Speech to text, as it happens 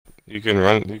You can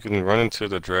run into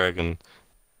the dragon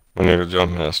when you're the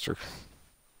jump master.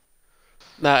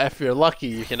 Now, if you're lucky,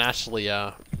 you can actually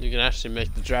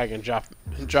make the dragon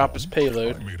drop his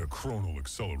payload. I made a chronal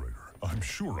accelerator. I'm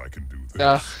sure I can do this.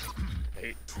 Yeah.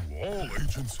 To all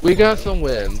agents, We got some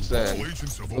wins, all and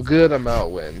agents of a good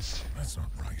amount wins. That's not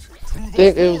right. I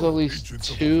think it was at least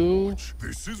 2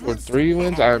 or 3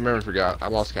 wins. I forgot. I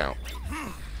lost count.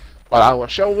 But I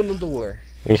was showing them the way.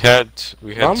 We had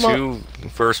I'm not- 2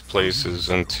 first places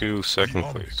and 2 second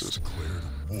places.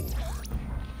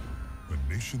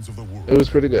 It was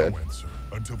pretty good.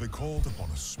 Until they called upon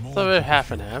a small So about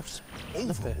half and half.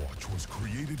 Overwatch was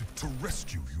created to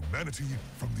rescue humanity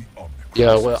from the omnipresence.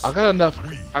 Yeah, well, I got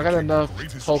enough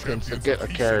tokens to get a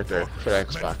character for the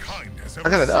Xbox. I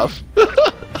got enough.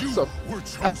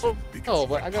 So,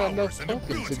 but I got enough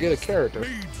tokens to get a character.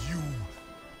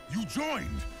 You joined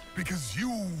because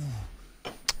you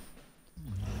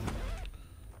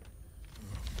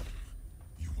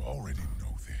already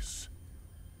know this.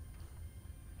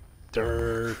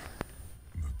 Durr.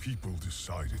 The people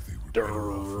decided they were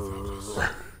better off without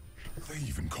us. They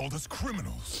even called us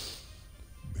criminals.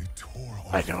 They tore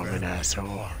off I know I'm an families asshole.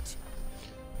 apart.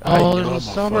 Oh, I there's know a I'm a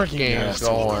summer fucking game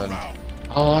asshole. going.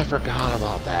 Oh, I forgot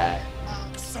about that.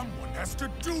 Someone has to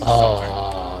do something.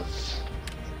 Oh,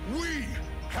 We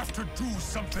have to do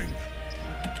something.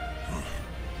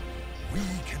 We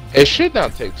can. it should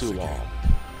not take too long.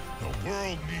 The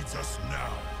world needs us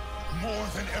now, more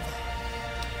than ever.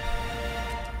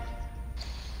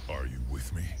 Are you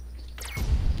with me?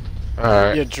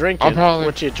 Alright. You're drinking. I'm probably-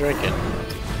 What you drinking?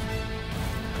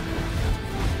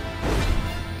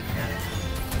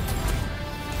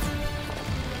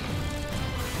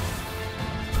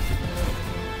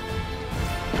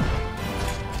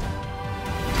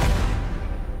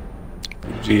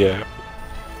 Yeah.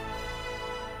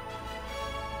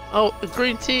 Oh,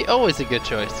 green tea, always a good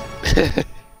choice.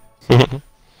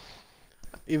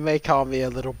 You may call me a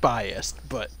little biased,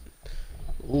 but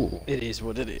Ooh. it is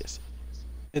what it is.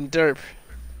 And Derp,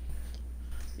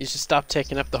 you should stop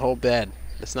taking up the whole bed.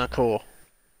 That's not cool.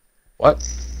 What?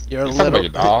 You're a You talking about little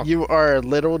your dog? You are a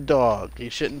little dog. You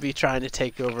shouldn't be trying to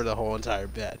take over the whole entire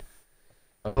bed.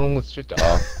 Oh, it's your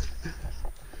dog.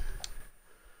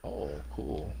 Oh,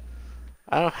 cool.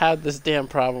 I don't have this damn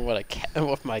problem with a cat.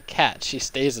 With my cat, she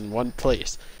stays in one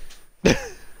place.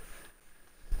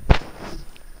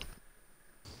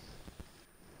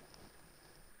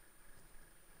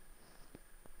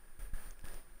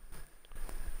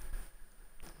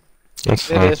 That's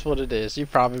It fine. is what it is. You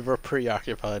probably were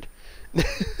preoccupied.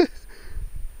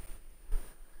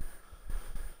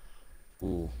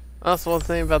 Ooh. That's one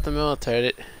thing about the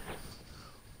military.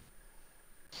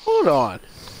 Hold on.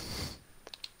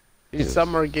 Jesus.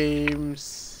 Summer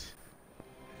games.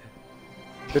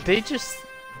 Did they just?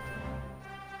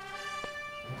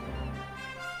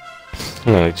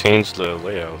 Yeah, they changed the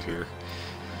layout here.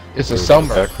 It's a The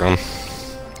summer. background.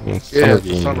 It's Yeah, summer it's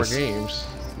the summer games.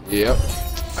 Yep.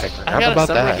 I I forgot got a about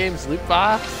summer that. games loot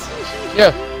box.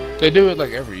 Yeah, they do it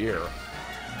like every year.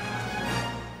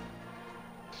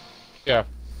 Yeah.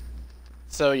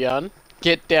 So Yun,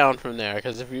 get down from there,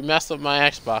 because if you mess with my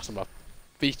Xbox, I'm gonna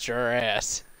beat your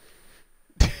ass.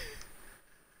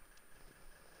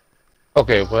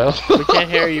 Okay, well. We can't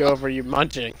hear you over you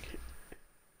munching.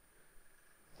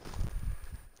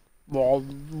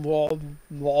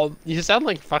 You sound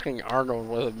like fucking Arnold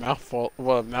with a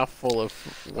mouthful of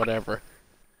whatever.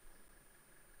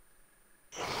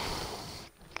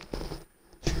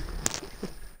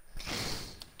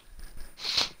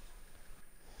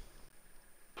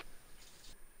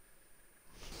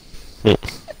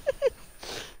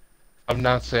 I'm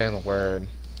not saying a word.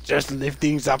 Just lift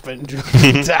things up and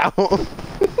down.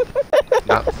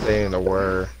 Not saying a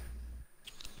word.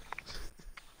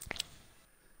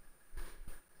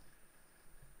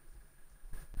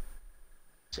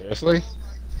 Seriously?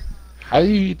 How do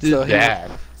you do So he-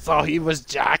 that? So he was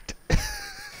jacked.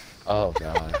 Oh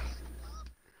god.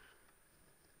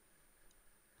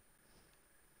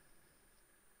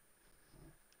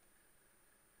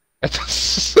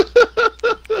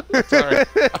 Sorry.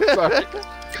 I'm sorry.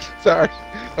 Sorry.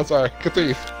 I'm sorry.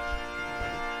 Continue.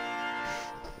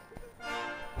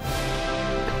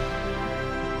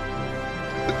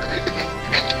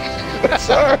 I'm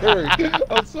sorry.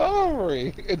 I'm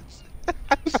sorry. It's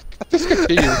just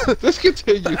continue. Just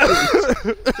continue.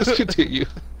 Please. Just continue.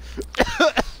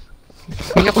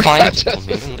 Be a quiet man.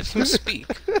 Let him speak.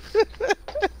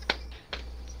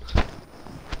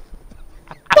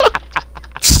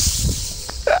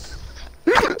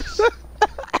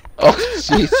 Oh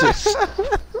Jesus.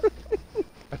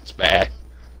 That's bad.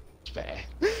 That's bad.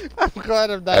 I'm glad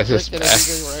I'm not drinking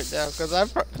anything right now, because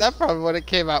that probably would have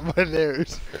came out my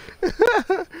nose.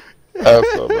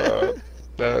 That's so bad.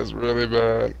 That is really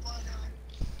bad.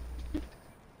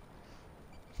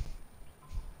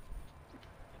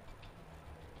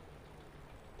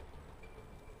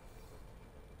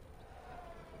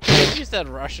 You said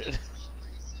Russian.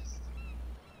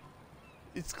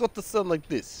 It's got to sound like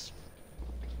this.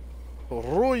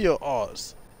 Roll your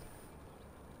R's.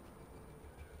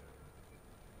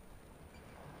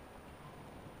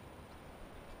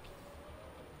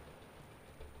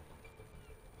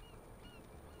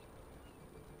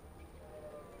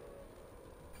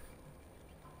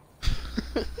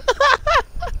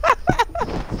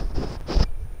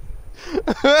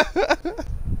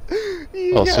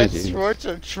 You got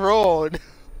Schwarzer trolled.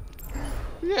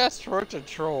 Yes, Schwarzer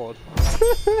trolled.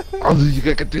 Oh, you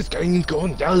gotta get this game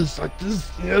going, yes, like this,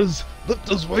 yes. Lift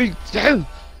those weights, yes.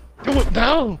 Do it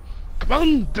now. Come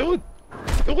on, do it.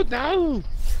 Do it now.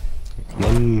 Come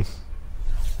on.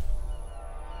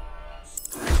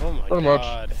 Oh my Pretty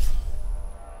god. much.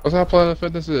 That's how Planet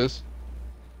Fitness is.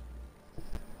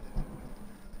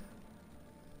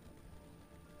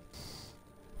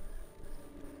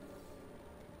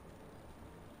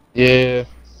 Yeah.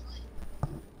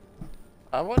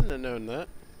 I wouldn't have known that.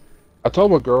 I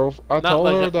told my girl. I told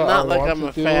her that not I like want I'm to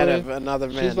a do fan it. of another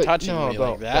man She's like, touching no, me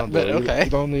like that, don't but do it. okay. You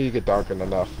don't need to get darkened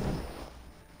enough.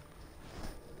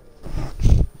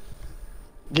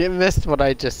 You missed what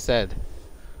I just said.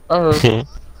 I heard.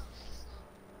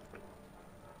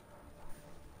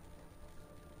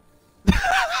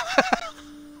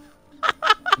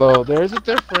 No, there's a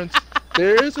difference.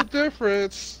 There is a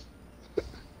difference.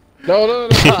 No.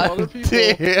 Other people.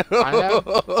 Damn. I have.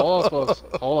 Hold on, folks.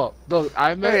 Hold on. Look,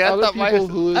 I met Hey, other people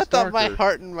who is I thought my darker.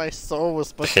 heart and my soul was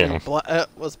supposed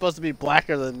to be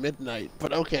blacker than midnight,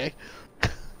 but okay.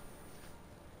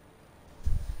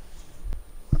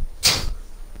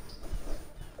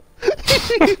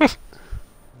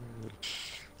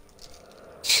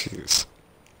 Jeez.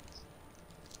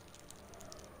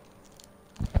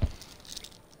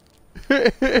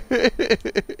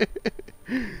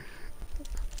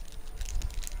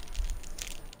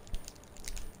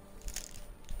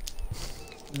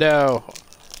 No.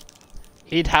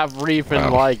 He'd have Reeve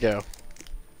and Ligo.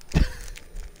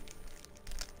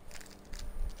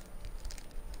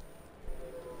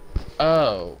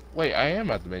 Oh, wait, I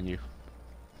am at the menu.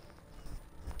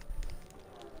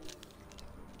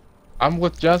 I'm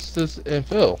with Justice and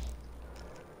Phil.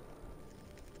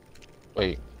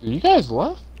 Wait, you guys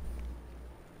left?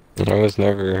 I was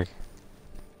never...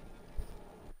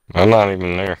 I'm not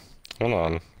even there. Hold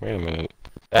on. Wait a minute.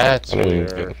 That's I didn't even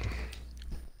weird. get...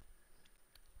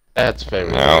 That's very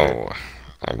weird. No.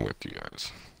 I'm with you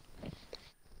guys.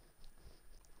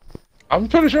 I'm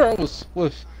pretty sure I was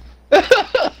with... Oh,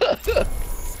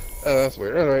 that's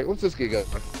weird. Alright, let's just get going.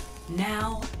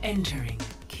 Now entering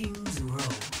King's Row.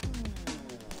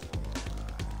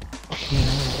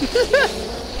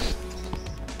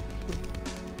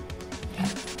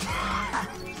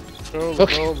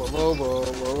 Alright.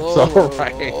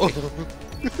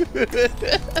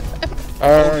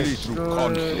 Alright,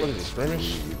 what is it,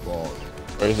 skirmish?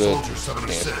 Or is it?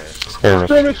 Skirmish.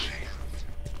 Skirmish!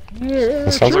 Yeah,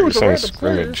 It sounds like you're saying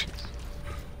scrimmage.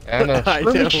 And I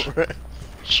skirmish. know, right?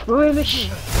 Skirmish!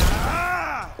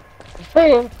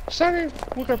 Hello, sorry,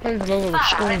 we're gonna play a little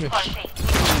skirmish.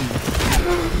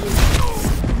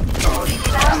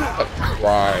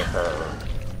 Try her.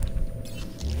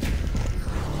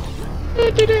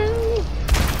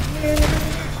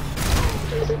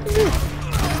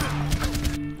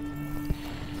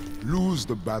 Lose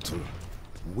the battle,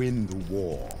 win the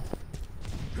war.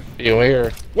 You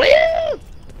hear?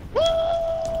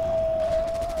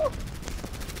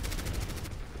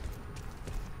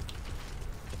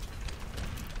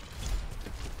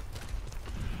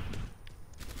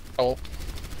 Oh.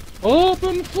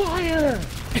 Open fire!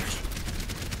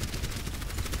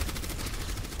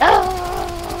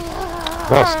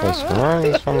 That's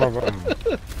right from above.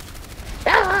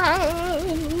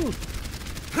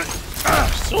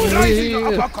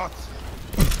 Uppercut!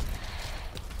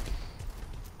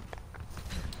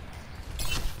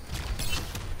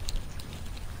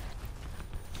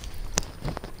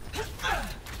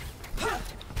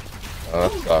 Oh,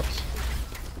 that sucks.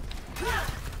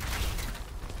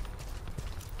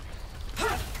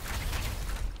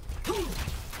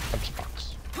 Punchbox.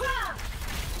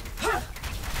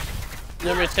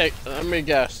 Let me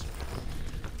guess.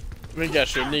 Let me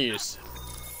guess your knees.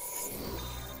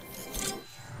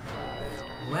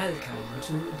 Welcome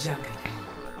to Jungle.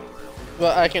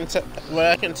 Well, what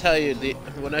I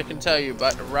can tell you,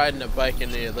 but riding a bike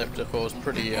in the elliptical is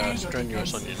pretty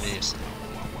strenuous on your knees.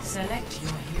 Select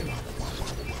your hero.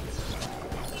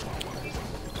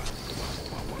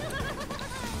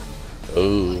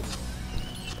 Ooh.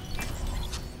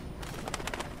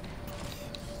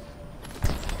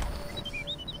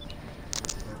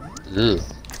 Ugh.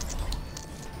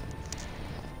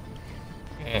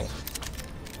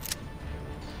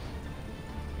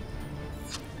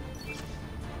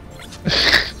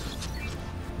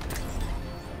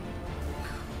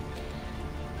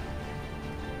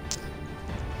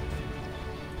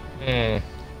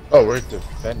 Oh, we're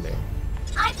defending.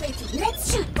 I play to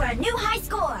let's shoot for a new high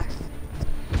score.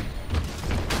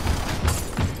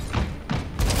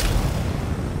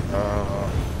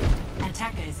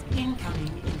 Attackers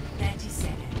incoming in 30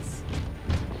 seconds.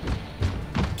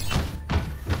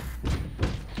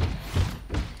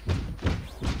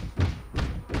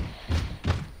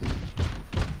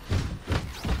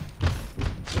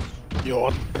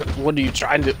 Yo, what are you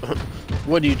trying to?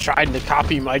 What are you trying to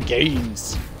copy my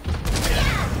games?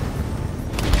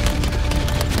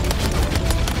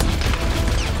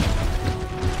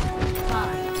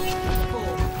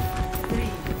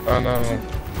 Oh no.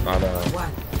 Oh no.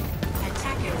 One.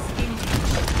 Attackers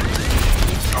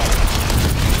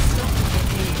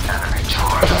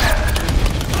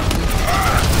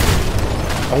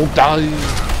Don't die.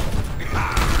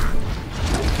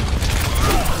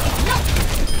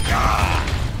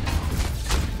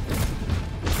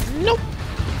 Nope.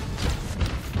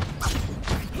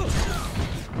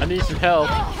 I need some help.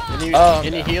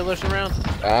 Any healers around?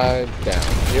 I'm down.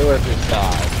 Healer just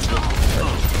died.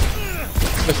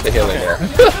 Just the healer there.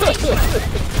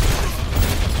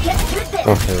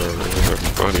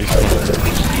 Buddy.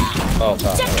 Oh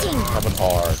god, coming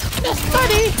hard.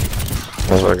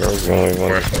 I was like, I was the only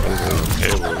one that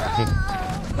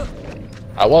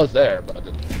I was there, but I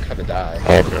kind of died.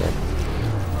 Okay.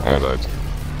 I died.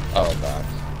 Oh god.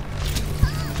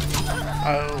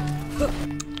 Oh.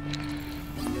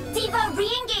 Diva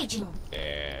re-engaging.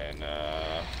 And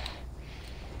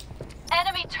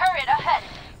Enemy turret ahead.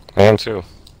 I am too.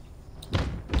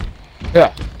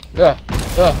 yeah.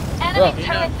 Enemy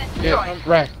turret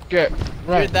destroyed. Get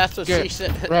right. Dude, that's what she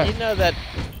said. Right. You know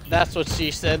that's what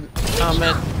she said.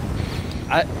 Comment.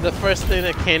 The first thing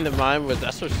that came to mind was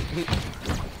the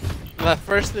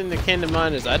first thing that came to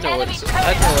mind is I know what two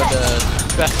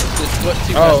best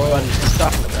buddies is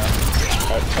talking about.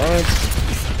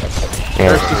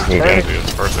 Yeah, this is gonna be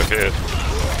its first hit.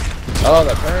 Oh,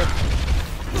 the turret.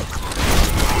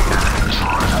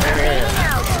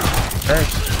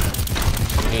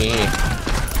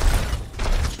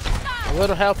 A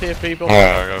little help here, people. Oh,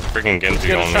 I got a freaking Genji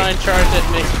Gonna on try me. and charge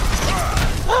at me.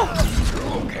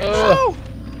 Oh!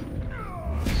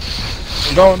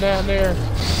 I'm going down there.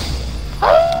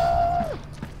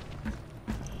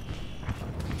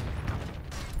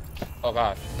 Oh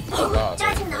god. Oh god.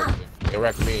 They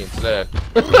wrecked me instead.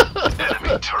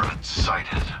 Enemy turret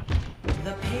sighted.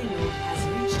 The payload has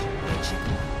reached the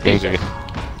checkpoint. Genji.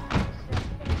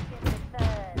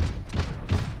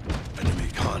 Enemy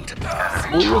contact.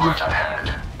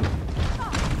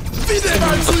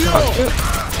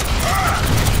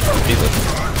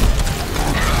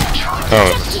 Oh,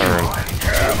 it's a turn.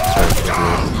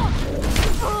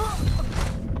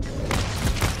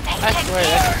 I swear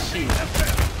that's a cheat.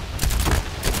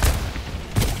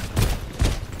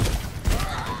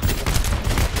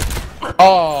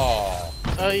 Oh.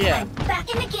 Oh yeah. Back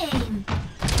in the game.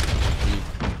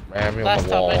 Ran me on Last the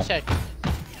time wall. I checked,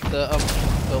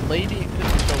 the lady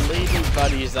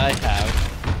buddies I have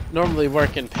normally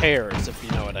work in pairs, if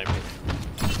you know what I mean.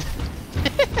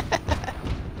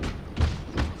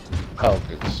 Oh,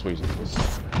 good, sweet.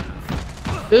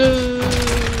 Bailing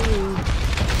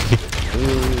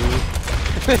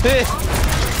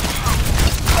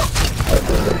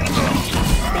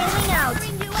out.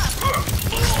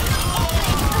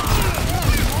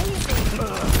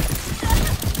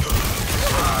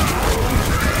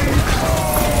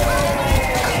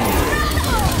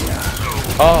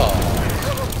 Oh.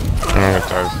 I'm gonna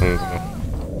die from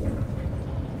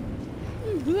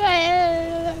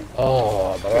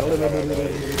Oh.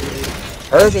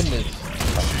 Urban is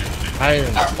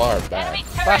iron far back. Enemy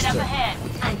turret up ahead.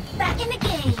 I'm back in the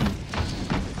game.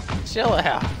 Chill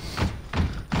out.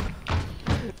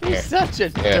 He's such a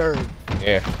nerd.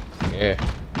 Yeah.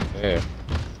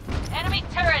 Enemy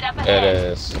turret up It ahead.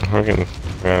 is. fucking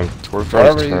torch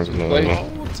Wherever turns he's into playing.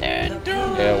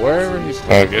 Yeah, wherever he's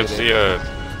get the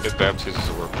baptisms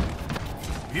to work.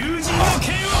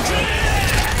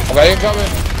 Okay,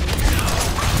 incoming.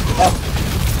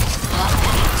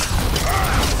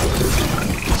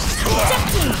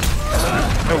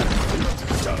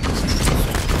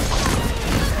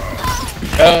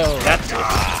 Oh, That's it.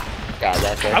 God,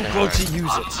 that's it. I'm going to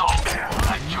use it.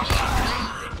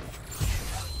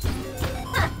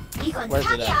 Where's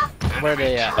it at? Where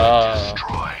they at?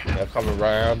 They're coming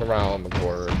round and around the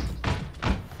board.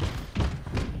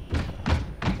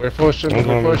 We're pushing,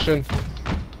 we're pushing.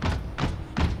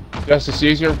 Just to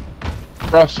use your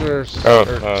thrusters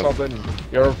or something.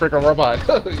 You're a freaking robot.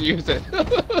 Use it.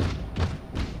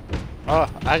 Oh,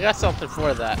 I got something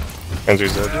for that.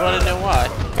 Andrew's dead. You want to know why?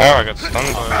 Oh, I got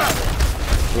stunned by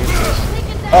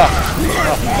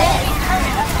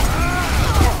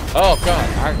Oh god,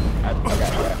 I got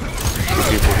that.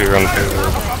 people here on the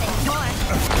payload.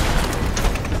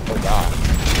 Oh god.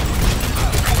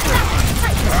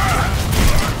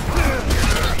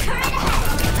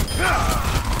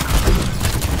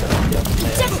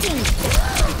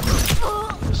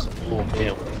 Oh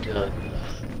man, we're good.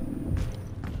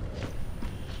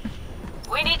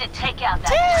 We need to take out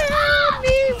that.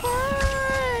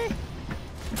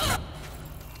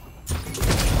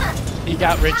 He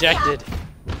got rejected.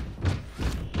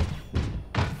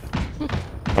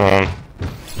 Enemy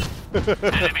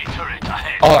turret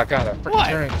ahead. Oh, I got it. Freaking What?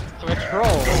 turret. Control.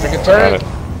 Freaking turret.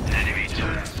 Enemy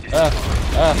turret is Man,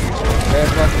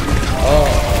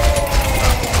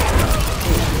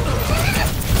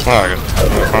 Oh, I got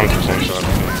 100% shot. I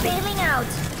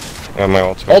have my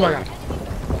ultimate. oh my god.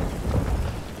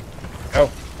 No.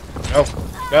 No.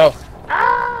 No.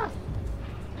 Ah!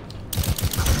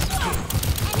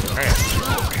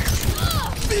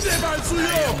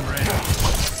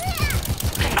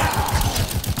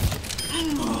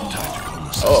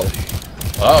 Oh. Oh.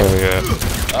 Oh, yeah.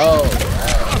 Oh.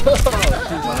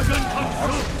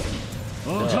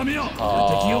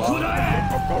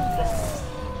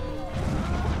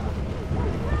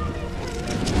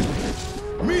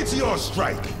 Meteor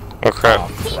strike. Oh crap.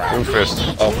 Blue fist.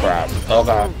 Oh crap. Oh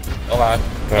god. Oh god.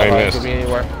 No, he Oh, missed. Get me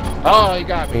anywhere. Oh, he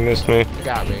got He me. missed me. He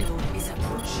got me.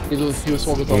 He was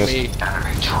focused on Missed. me.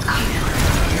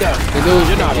 No, He knew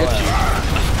you're not me. allowed.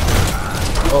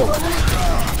 Oh.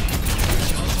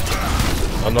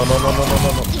 Oh no no no no no no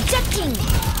no.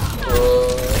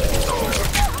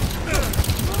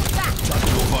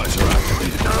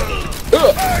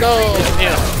 No!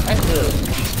 Yeah.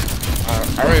 I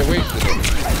already wasted it.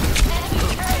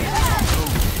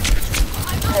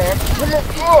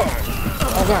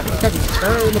 Oh god, got me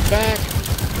turn in the back.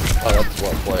 Oh, that's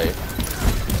one play.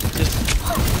 Just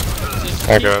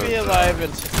I keep got me it. alive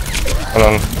and Hold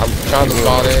on. I'm trying to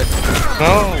spawn in. No!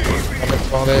 I'm gonna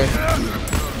spawn in.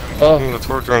 Oh, The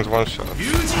torch drone's one shot. no,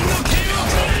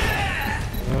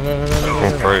 no, no, no, no, Oh,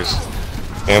 no. Christ.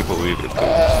 Can't believe it.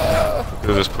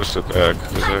 They just pushed it back.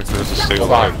 Because I just stay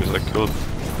alive. Because I killed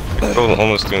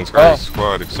almost the entire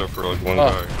squad except for like one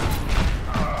guy.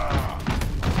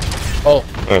 Oh,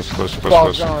 Push, push, push,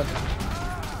 spawn's push. gone.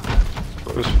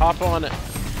 Push. hop on it.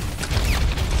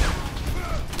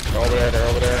 They're over there, they're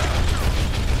over there.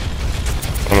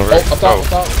 On the Oh, right. up top, up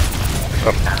top.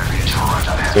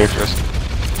 Dangerous.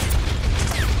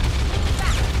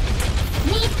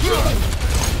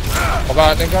 Oh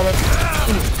god, they're coming.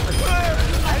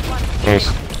 Nice.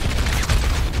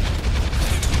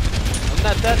 I'm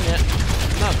not done yet.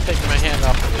 I'm not taking my hand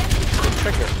off the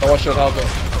trigger. Someone should help it.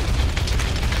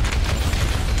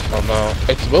 Oh no.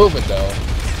 It's moving though.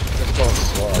 It's going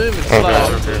slow. Moving Okay,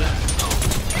 slow. okay.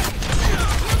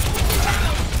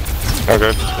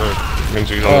 Okay, good. Means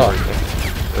he's on the right thing.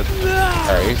 Good.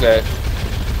 Alright, he's dead.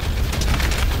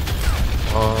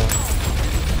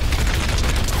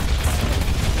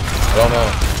 I don't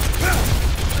know.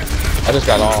 I just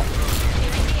got off.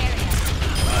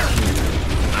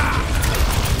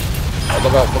 Oh,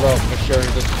 look up, look up. Make sure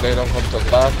they don't come to the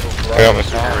left or right. I got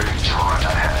Mr.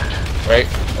 Great.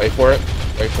 Wait for it.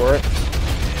 Wait for it.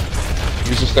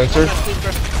 Use the sensor.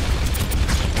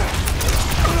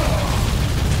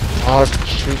 Oh,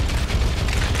 shoot.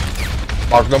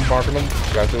 Marking them. You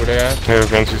guys see where they at? Here,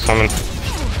 Vinci summon.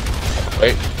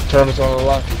 Wait. Turn us on the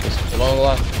left. It's on the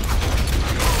left.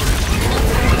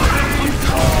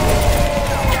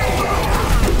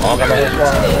 Oh, I got the whole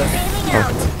squad there.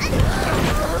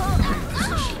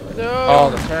 No. Oh,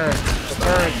 the turn. The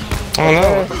turn. Oh no,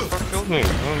 what the fuck killed me? It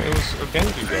was a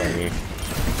Genji guy.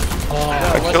 Oh, I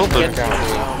killed him.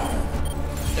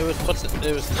 It was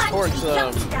towards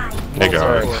Hey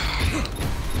guys.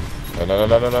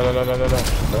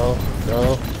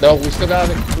 No, we still got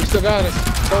it. We still got it.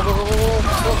 Go.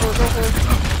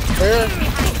 Where?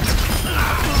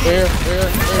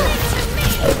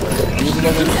 Using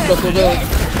them in the special ability.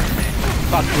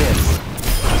 Fuck this.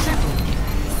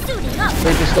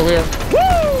 They're still here. Woo!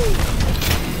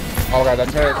 Oh god, that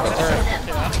turret, that turret.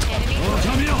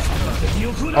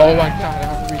 Oh my god, I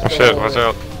have to Oh shit, watch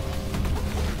out.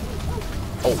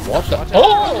 Oh, what the?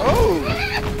 Oh!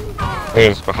 Hey,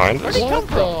 it's behind us? What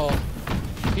the?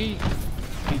 He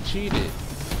cheated.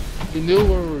 He knew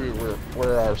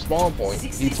where our spawn point.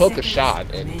 He took a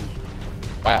shot and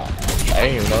wow. I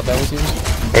didn't even know that was him.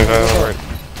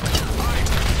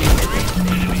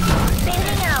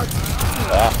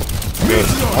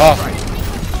 Alright.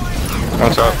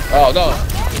 Watch out. Oh no.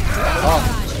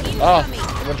 I'm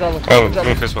in trouble. Oh,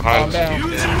 Doomfist behind us. I'm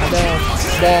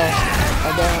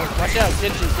down. Watch out,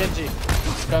 Genji.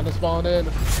 Trying to spawn in.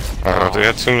 They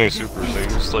had too many supers. They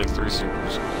used like 3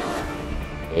 supers.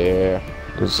 Yeah.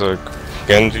 It was like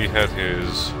Genji had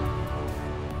his.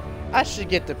 I should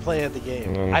get to play in the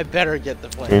game. Mm. I better get to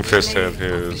play. Doomfist had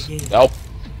his. Nope.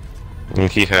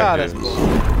 And he had his.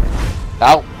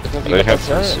 Nope. They had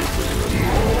 3 supers.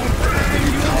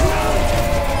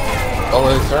 Oh,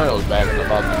 his turn was bad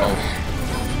about the most.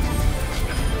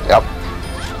 Yep.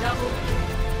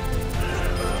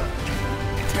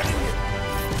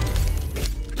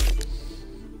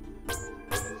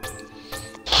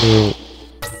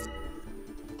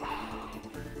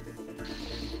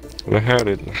 I had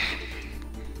it.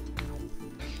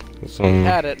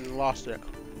 Had it and lost it.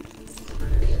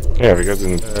 Yeah, because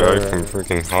the guy from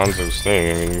freaking Hanzo's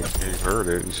thing. I mean, you heard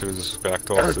it. You should have just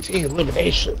backed off. 13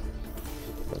 elimination.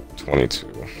 22.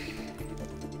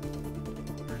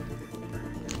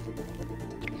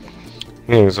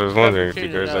 Yeah, so I was wondering if you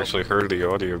guys actually heard the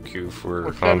audio cue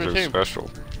for Hanzo's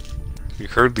special. If you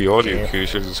heard the audio cue, you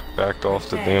should have just backed off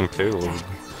the damn payload.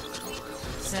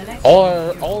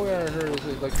 All I heard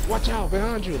was like, watch out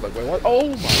behind you. Like, wait, what? Oh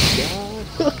my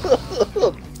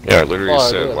god. Yeah, I literally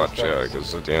said watch out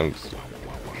because the damn.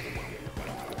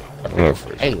 I don't know if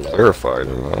it's clarified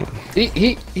or not.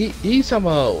 He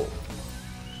somehow.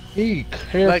 He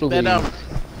carefully like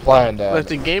planned that. With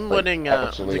the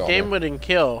game-winning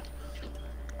kill,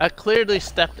 I clearly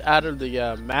stepped out of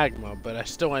the magma, but I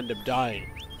still end up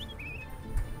dying.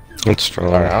 It's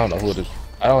strong. Alright, I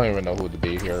don't even know who to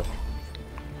be here.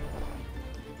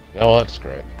 You know what? It's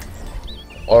great.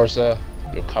 Orsa,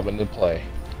 you're coming to play.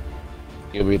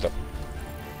 You'll be the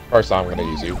first time I'm gonna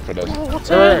use you for this.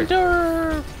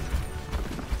 Thunder!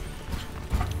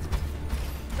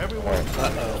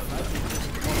 Uh-oh.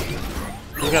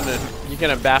 You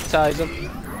gonna baptize him?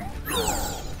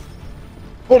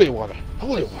 Holy water!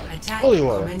 Holy water! Attack Holy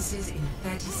water! commences in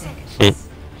 30 seconds.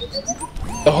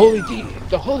 The holy D!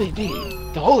 The holy D!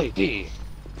 The holy D!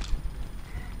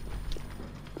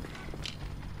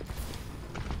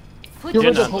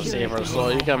 You're not the save her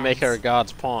soul. You're gonna make her a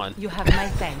god's pawn. You have my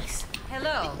thanks.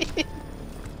 Hello.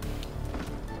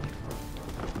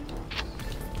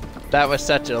 That was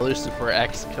such a Lucifer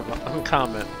X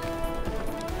comment.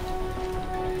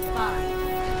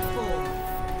 5, 4,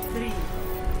 3,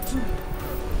 2,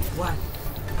 1.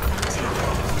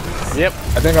 Yep.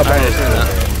 I think I'll better do that.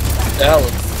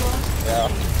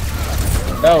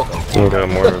 That was. You got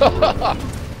more of it.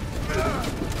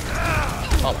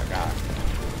 Oh my god.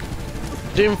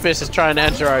 Doomfist is trying to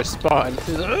enter our spawn.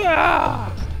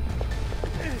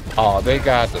 Oh, they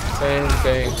got the same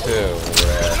thing too.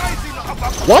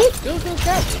 What? Dude, just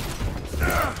happened.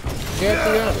 Can't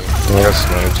see on me. I got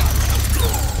sniped.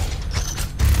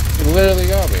 He literally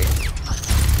got me.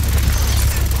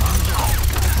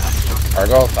 Alright,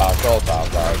 go top,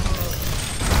 guys.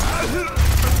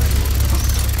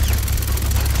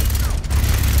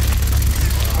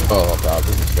 Oh god,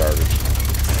 this is garbage.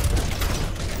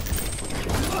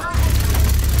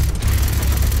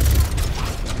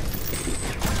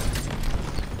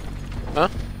 Huh?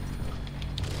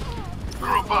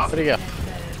 Where'd he go?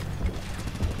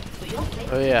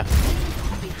 Oh yeah.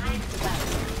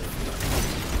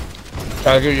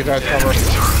 Trying to give you guys cover.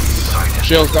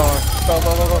 Shield's gone. Go.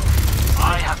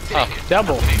 I have taken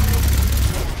Double.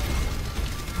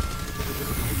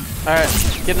 Alright,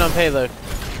 getting on payload.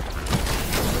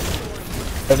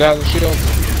 Put down the shield.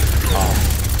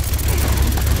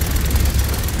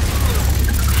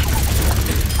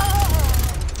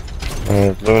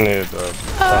 Illuminated the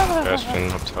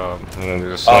bastion up top, and then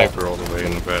there's a sniper all the way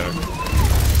in the back.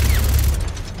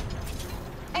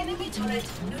 Enemy turret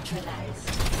neutralized.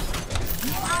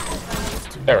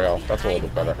 There we go. That's a little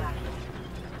bit better.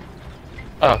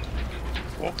 Oh,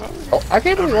 I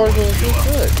can't believe ours was so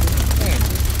good.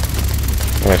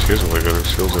 Yeah, she's really good. Her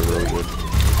shields are really good.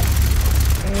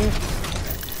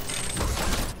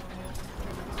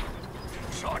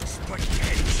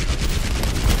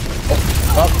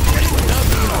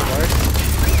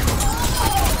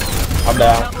 I'm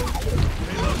down.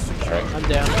 I'm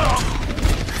down.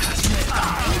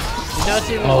 know, it's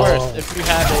even worse if you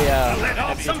had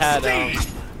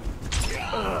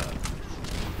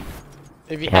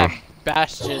if you had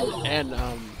Bastion and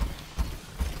No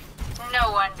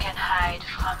one can hide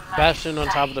from my Bastion on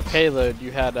top of the payload.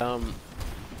 You have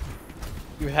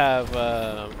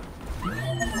the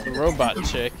robot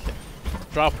chick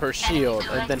drop her shield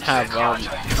and then have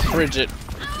Bridget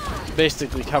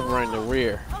basically covering the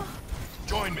rear.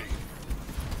 Join me.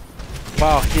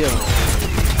 While healing.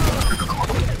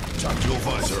 Tactical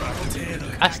visor activated.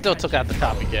 I still took out the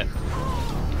copycat.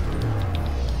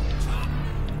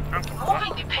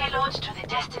 Moving the payloads to the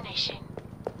destination.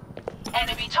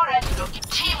 Enemy turret looking.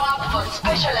 Team up for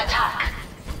special attack.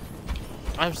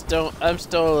 I'm still a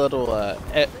little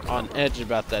on edge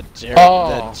about that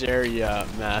Jerry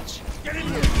match.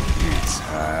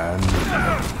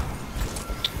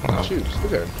 Shoot,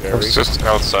 look at It was just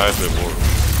outside the war.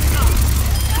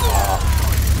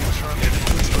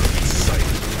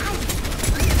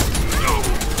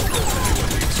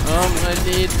 I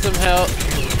need some help.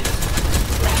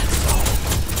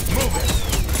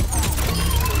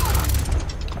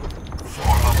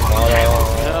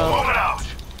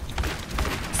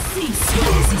 Cease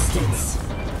your resistance.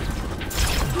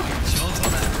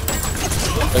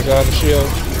 Take out the shield.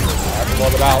 I have to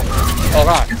warm it out. Oh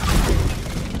god.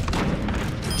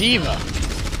 Diva.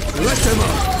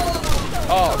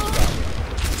 Oh,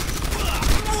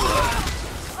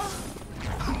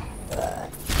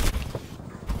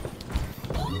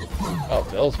 oh,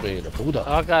 Bill's being a Buddha.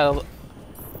 I got.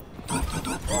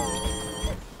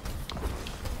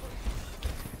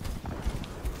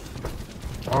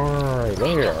 Alright,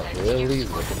 there. Really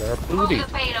looking at our booty. Move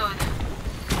the payload.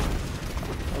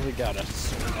 Oh, we got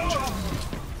us.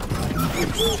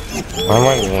 Why am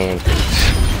I alone?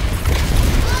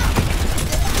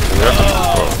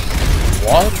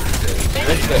 What?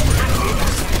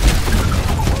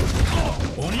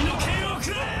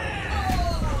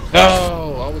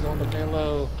 No, I was on the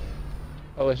payload.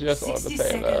 I was just on the 60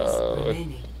 seconds payload.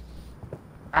 remaining.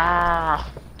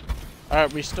 Ah!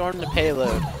 Alright, we stormed the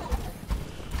payload.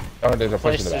 Oh, there's a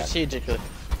Play person in the back. strategically.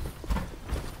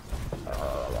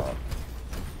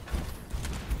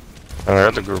 I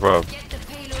have to group up. Get the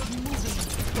payload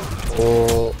moving.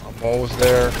 Oh, I'm almost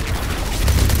there.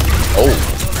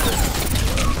 Oh.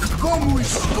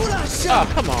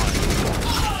 Oh, come on.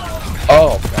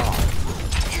 Oh, God.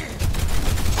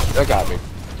 That got me.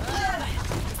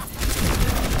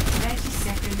 30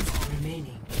 seconds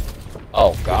remaining.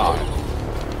 Oh, God.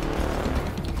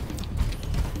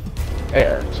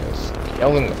 They're just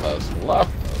killing us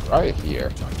left and right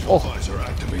here. Oh, Visor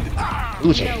activated.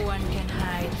 Uji. No one can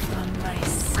hide from my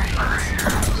sight.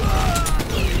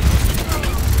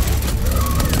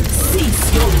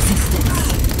 Cease your resistance.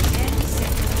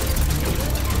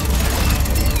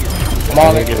 Come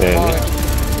on, Get in. come on.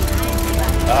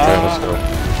 Okay, let's go.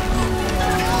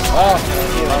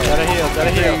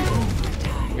 Gotta heal.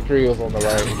 The Creel's on the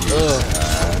right. Ugh.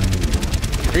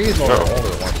 Creel's on the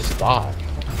only one to stop.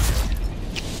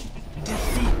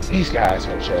 These guys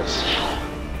are just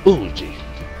bougie.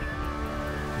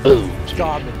 Bougie.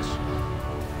 Garbage.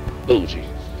 Bougie.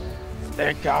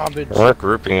 They're garbage. We're not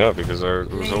grouping up because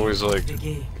it was always like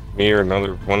Begin. me or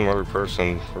one other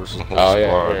person versus the whole Oh yeah,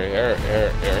 squad.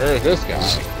 here's this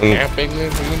guy. Camping in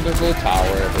the little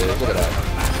tower. Look at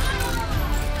that.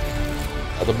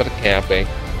 A little bit of camping.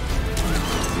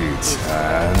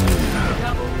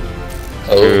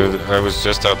 Oh. Dude, I was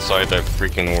just outside that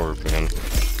freaking orb, man.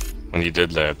 When you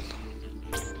did that.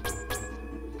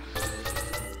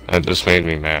 That just made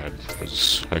me mad.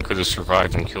 'Cause I could have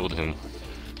survived and killed him.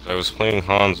 I was playing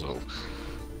Hanzo.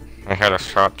 I had a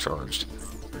shot charged.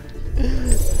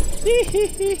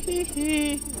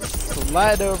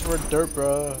 Slide over, dirt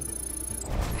bro.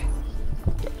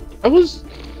 I was.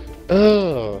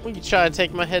 Will you try to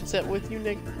take my headset with you,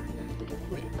 Nick?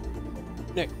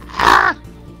 Nick.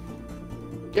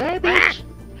 Garbage.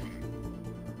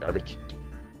 Garbage.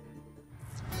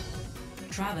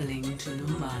 Traveling to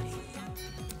Lumani.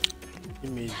 You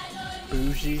mean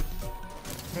bougie?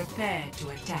 Prepare to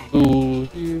attack. Ooh,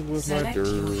 he was my Select your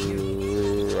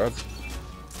dirt.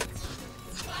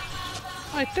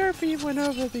 My derpy went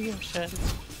over the ocean.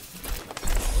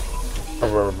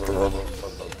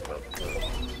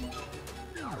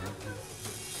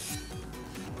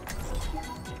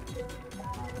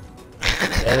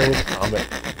 No comment.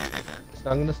 It's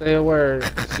not gonna say a word.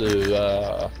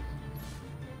 So,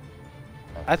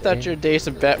 I thought your days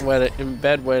of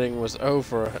bedwetting was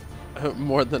over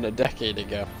more than a decade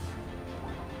ago.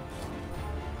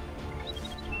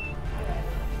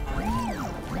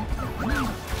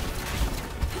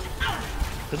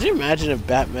 Could you imagine if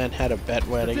Batman had a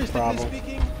bedwetting problem?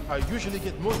 Speaking, I usually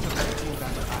get most of everything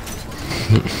that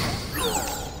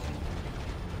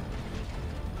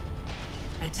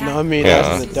No, I mean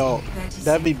as an adult.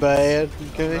 That'd be bad,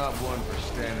 okay? Not one for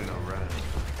standing around.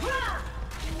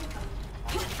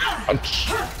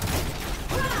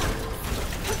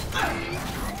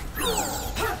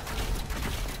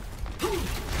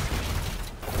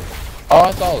 Oh,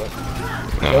 I saw it.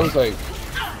 There was like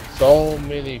so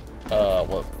many,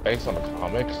 well, based on the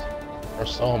comics,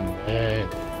 there's so many.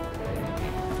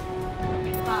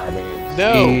 I mean,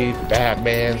 No. Steve,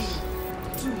 Batman,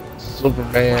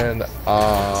 Superman,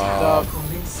 Stop.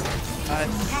 I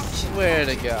swear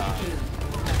to God.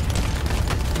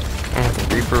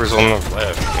 Reaper's on the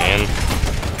left, man.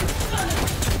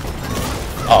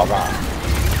 oh god.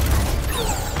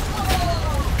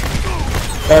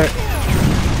 Okay.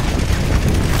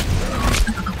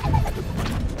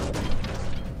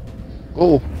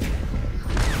 Cool.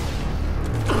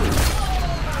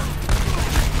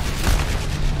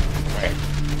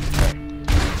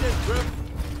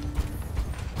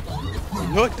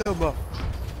 What the fuck?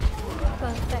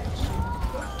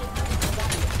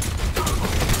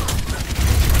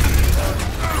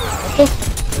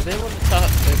 If they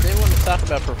want to talk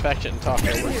about perfection, talk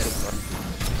about Super.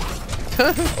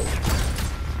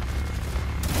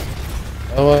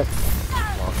 Oh what?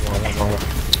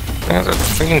 That's a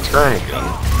freaking turn again.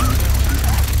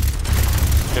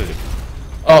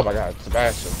 Oh my god,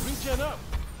 Sebastian. Reaching up.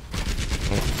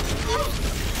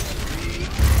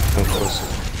 I'm close.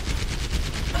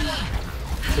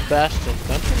 Sebastian,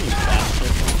 don't you need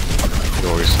Sebastian? He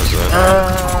always says that.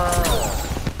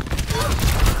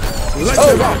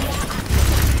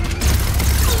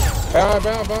 Oh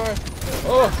god! Bye.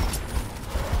 Oh!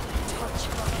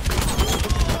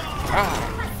 Ah!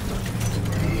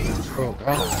 Oh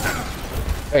god.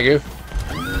 Thank you.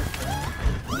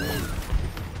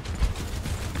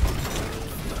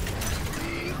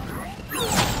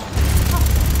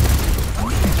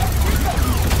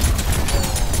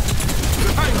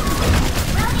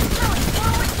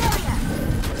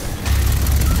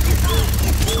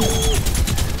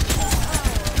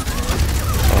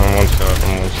 I'm one shot.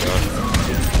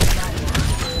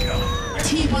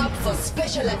 Team up for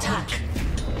special attack.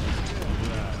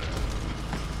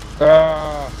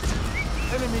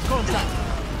 Enemy contact.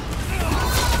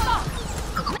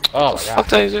 Oh my What god.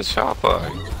 did I get shot by?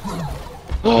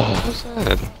 What's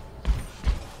that?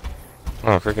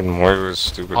 Oh, freaking Moira's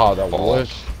stupid. Oh, that ball. was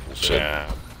Shit.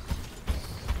 yeah.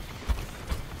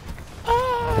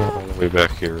 All the way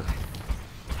back here.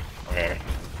 Okay.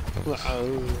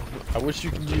 I wish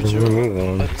you could use your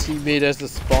teammate as the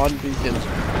spawn beacon.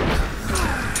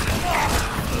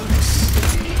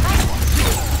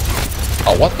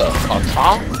 Oh, what the? On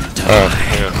top? Yeah.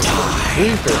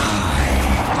 Jesus.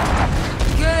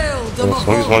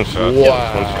 Somebody's one shot. Wow.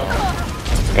 Yeah, one shot.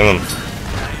 And then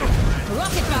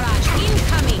Rocket barrage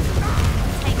incoming.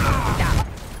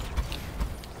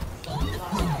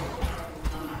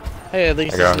 Hey, at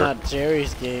least I got it's her. not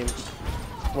Jerry's game,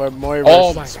 where Moira's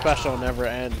Oh my special never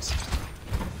ends.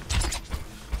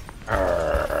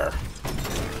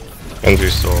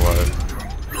 Andrew's still alive.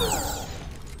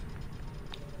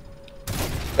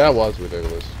 That was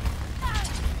ridiculous.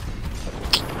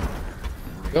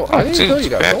 No, I didn't tell you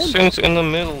that. No one- Bastion's in the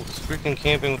middle. He's freaking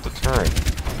camping with the turret.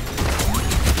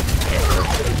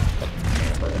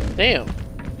 Damn.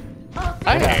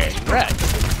 I got wrecked.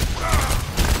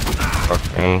 Fuck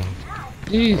him.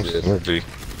 Jesus. Energy.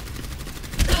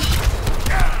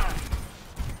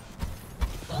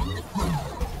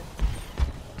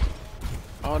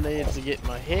 All I need to get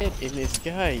my head in this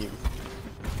game.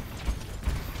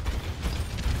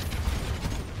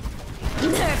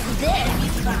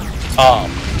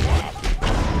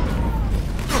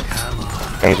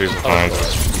 Andrew's behind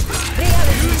us.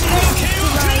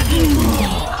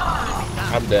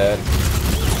 I'm dead.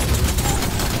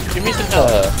 Give me some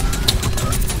help.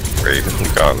 Great,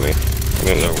 he got me. I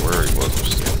didn't know where he was.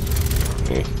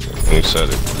 When he said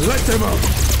it. Let them out.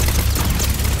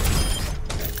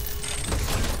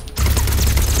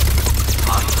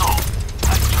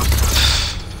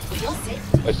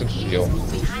 Let's just heal.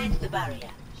 Behind the barrier.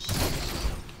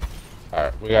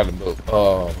 Alright, we gotta move.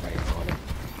 Oh my god.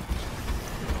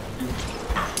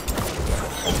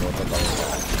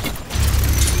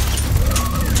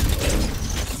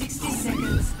 60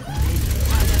 seconds.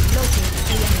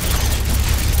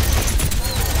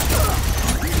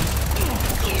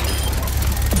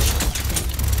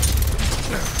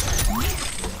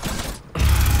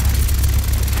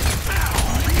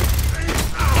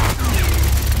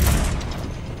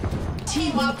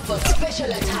 Team up for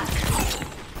special attack.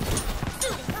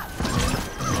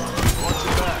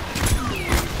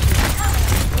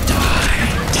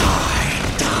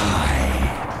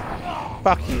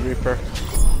 Fuck you, Reaper.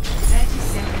 30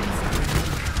 seconds.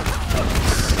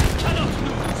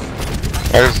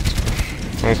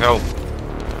 I need help.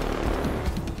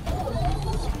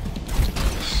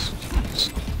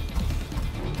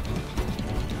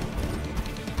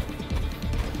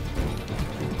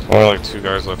 Only like 2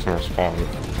 guys left in respawn.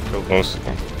 Killed most of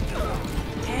them.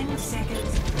 10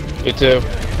 seconds. Me too.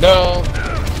 No!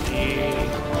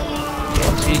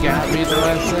 He got me the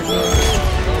last second.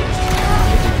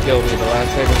 He killed me the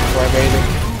last second before I made it.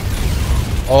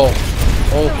 Oh.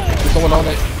 Oh, there's someone on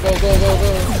it. Go, go, go,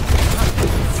 go.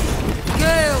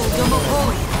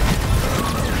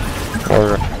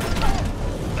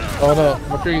 Oh no,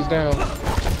 McCree's down.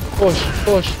 Push,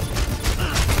 push.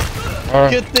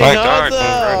 Alright. Good thing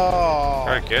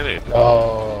I get it.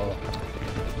 Oh.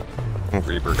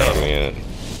 Reaper got me in.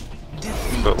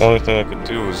 The only thing I could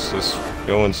do was just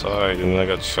go inside, and then I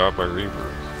got shot by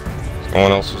Reaper. No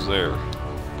one else was there.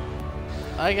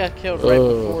 I got killed right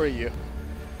before you.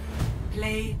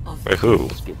 Play of By who?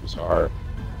 This group was hard.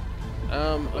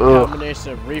 A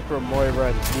combination of Reaper,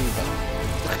 Moira, and Diva.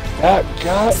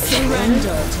 God.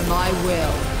 Surrender to my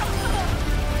will.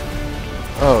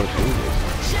 Oh, Jesus.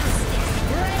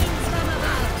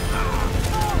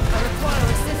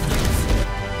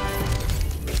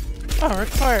 I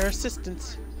require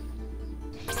assistance.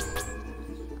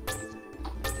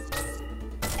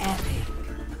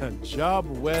 epic. Job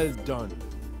well done.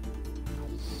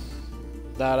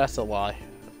 Nah, that's a lie.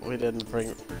 We didn't bring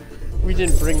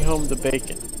home the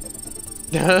bacon.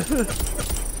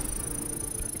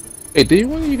 Hey, did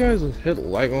one of you guys hit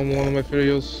like on one of my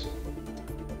videos?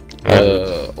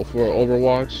 For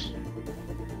Overwatch?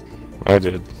 I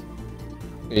did.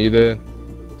 You did?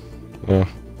 Yeah.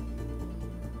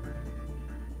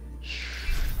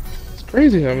 It's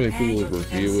crazy how many people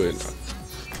review it.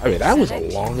 I mean, that was the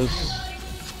longest.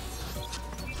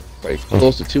 Like,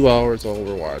 close to 2 hours on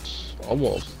Overwatch.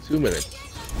 Almost 2 minutes.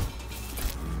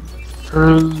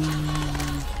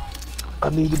 I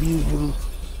need to be able.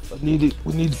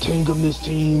 We need a tank on this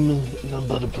team, and I'm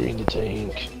about to bring the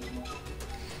tank.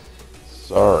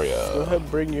 Sorry, Go ahead,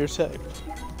 bring your sec.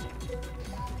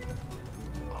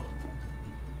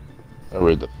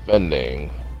 We're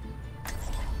defending.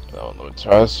 No, let me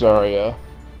try Saria.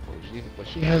 What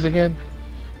she has again?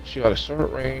 She got a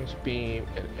short range beam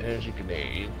and energy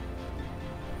grenade.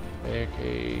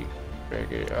 Okay,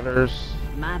 others.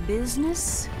 My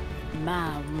business,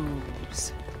 my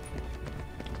rules.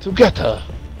 Together.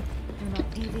 Do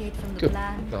not deviate from the Good.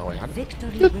 plan. No, wait,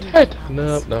 Victory good will head. be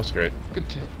No, ours. no, it's great.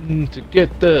 Good.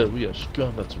 Together, we are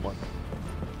strong as one.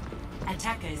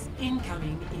 Attackers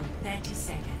incoming in 30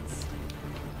 seconds.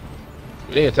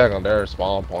 We didn't attack on their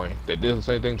spawn point. They did the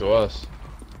same thing to us.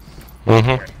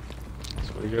 Mm-hmm.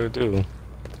 That's what you gotta do.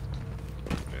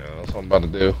 Yeah, that's what I'm about to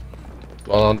do.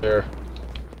 Go on there.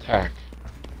 Attack.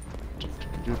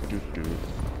 Do.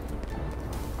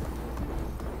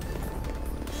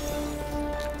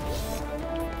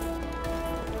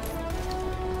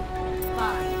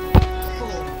 5, 4,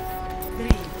 3,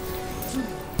 2,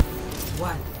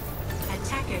 1.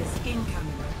 Attackers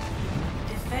incoming.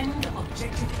 Defend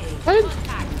objective A.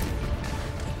 Attack.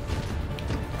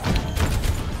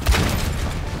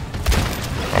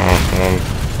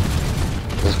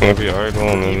 There's gonna be idle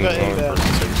and then Diva the inbound.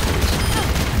 person takes place.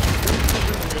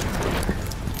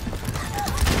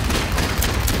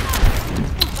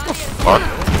 Fuck.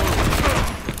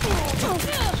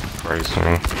 Christ,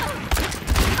 man.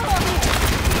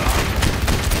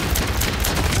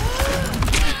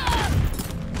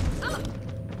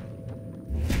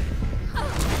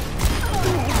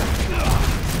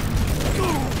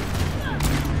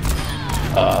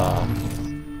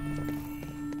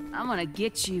 I'm gonna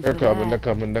get you They're for coming, they're that.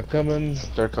 coming, they're coming.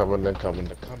 They're coming, they're coming,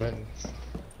 they're coming.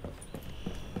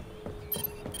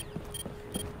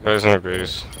 Guys in our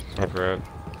base. Snaprat.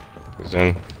 He's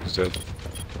in. He's dead.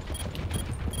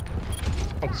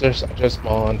 Just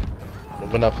spawned.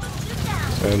 Moving up.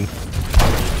 He's in.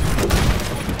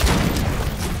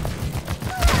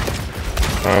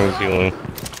 I'm healing.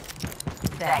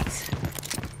 Thanks.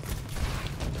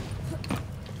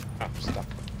 I'm stuck.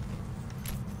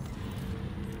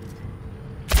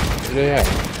 Where they at?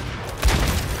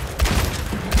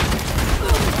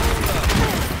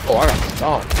 Oh, I got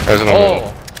stunned. Guys in the Oh,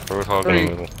 middle. Roadhog in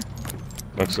the middle.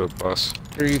 Next to the bus.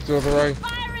 three to the right.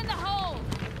 Fire in the hole!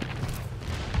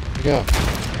 Yeah.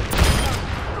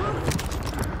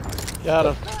 Got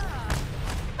him.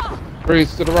 Three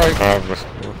to the right.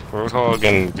 Roadhog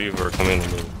and Diva are coming in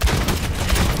the middle.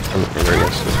 I'm right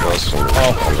next to the bus.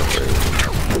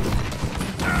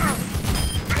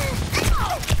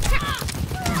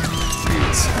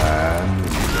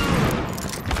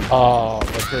 Oh,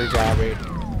 McCree got me.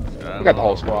 We got the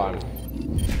whole squad.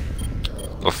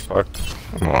 The fuck?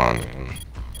 Come on, man.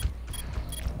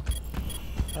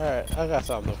 Alright, I got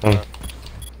something for her.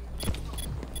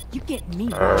 You get me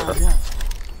riled up.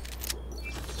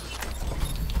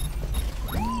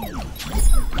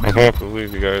 I can't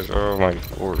believe you guys are on my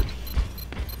board.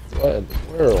 What in the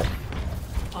world?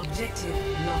 Objective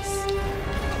lost.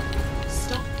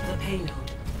 Stop the payload.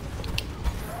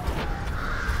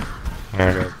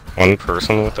 I got one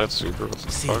person with that super. What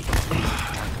the fuck?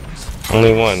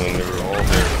 Only one when they were all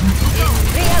there.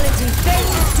 Reality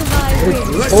fades to my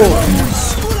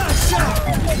wings.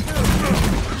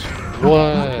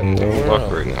 What? No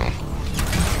luck right now.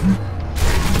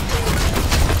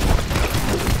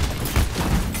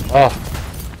 Oh.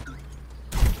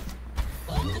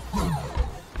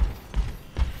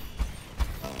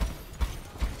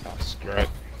 Oh, screw it.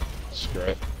 Screw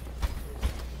it.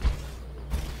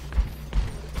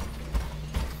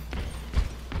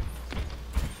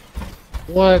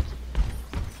 What?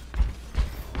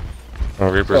 Oh,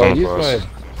 Reaper's on the bus.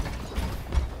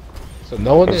 So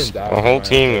no one didn't die. The whole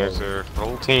team is there. The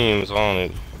whole team's on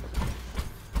it.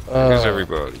 Where's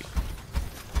everybody?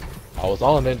 I was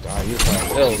on it. He was trying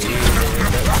to tell me.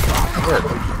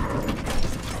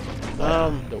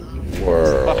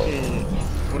 Fucking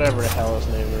whatever the hell his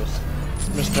name is.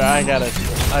 Mr. I got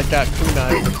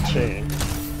kunai with the chain.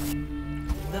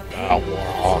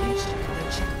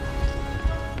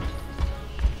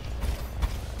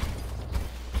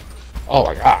 Oh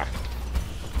my god.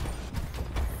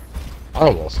 I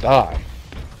almost died.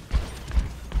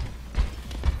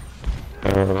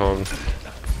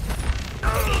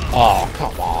 Oh,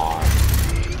 come on.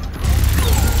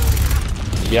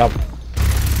 Yep.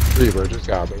 Reaper just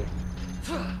got me.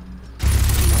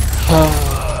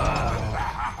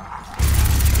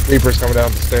 Reaper's coming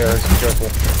down the stairs. Be careful.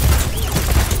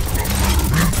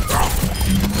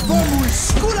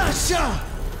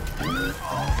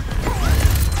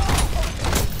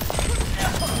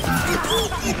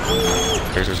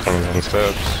 He's just coming down the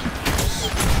steps.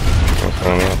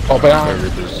 Oh, but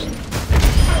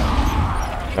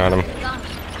got him.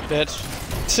 Bitch.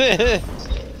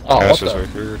 Oh, Ash what is right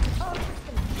here.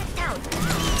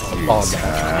 Watch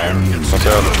out.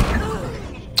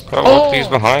 Oh, look, he's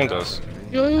behind us.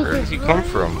 Where did he come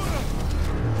from?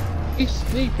 He's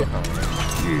sneaking.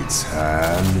 It's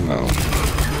no.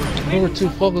 There were two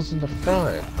fuckers in the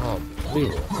front.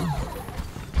 Unbelievable.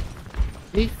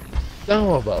 Sneaky son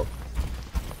of a...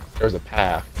 There's a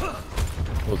path.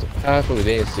 There was a path that we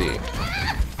didn't see.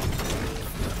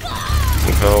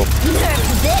 Help.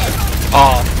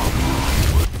 Oh.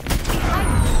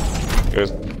 Good.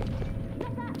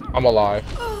 I'm alive.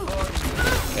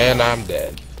 And I'm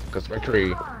dead. Because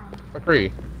McCree.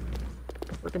 Freaking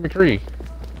McCree.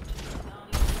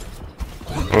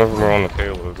 Whenever we're on the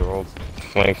payload, they're all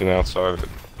flanking outside of it.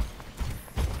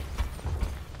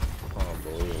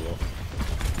 Unbelievable.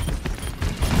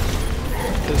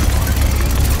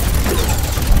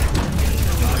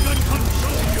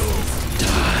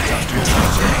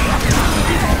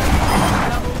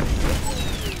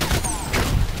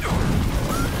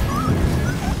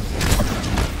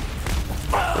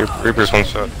 Reaper's one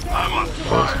shot.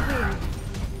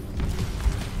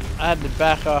 I had to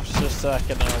back off just so I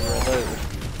can reload.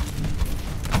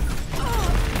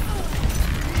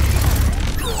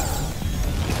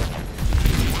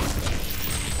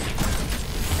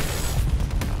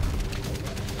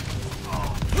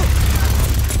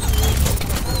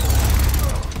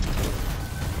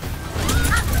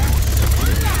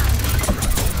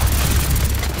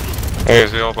 Hey,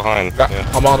 is he all behind?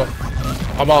 Yeah. I'm on him.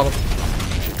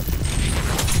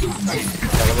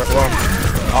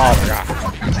 Oh my god.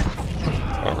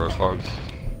 Oh, Roadhog.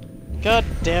 God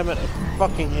damn it, I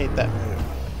fucking hate that move.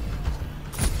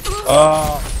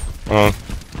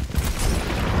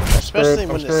 Especially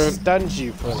when it stuns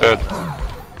you for dead. that.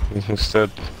 He's dead.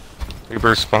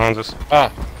 Reaper's behind us. Ah.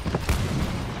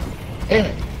 Damn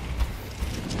it.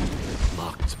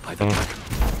 Locked by the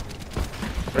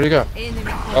Where'd he go?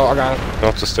 Oh, I got him.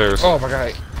 Up the stairs. Oh my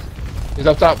god. He's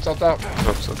up top. Up.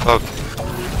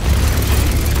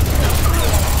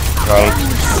 Got him.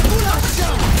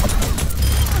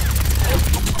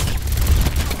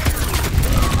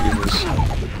 Jesus.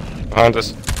 Behind us.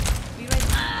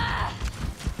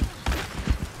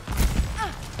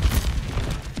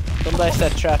 Somebody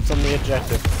set traps on the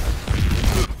objective.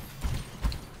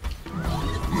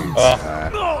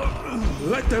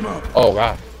 Let them up. Oh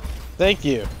god. Thank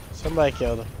you. Somebody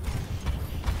killed him.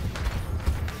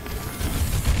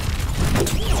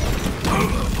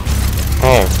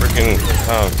 Oh, freaking.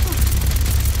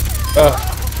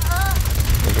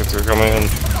 They're coming in.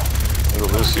 Go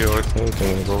Lucio, I think,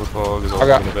 and Gold Hog is all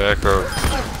in the back row.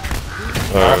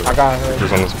 I got her.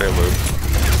 Who's on this payload?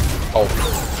 Oh.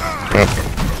 Yep.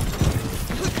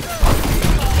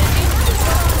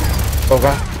 Oh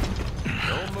god.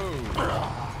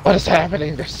 What is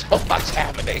happening? There's so much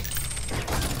happening.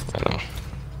 I know.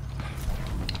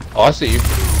 Oh, I see you.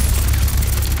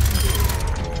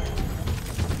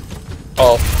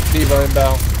 Oh, Diva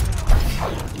inbound.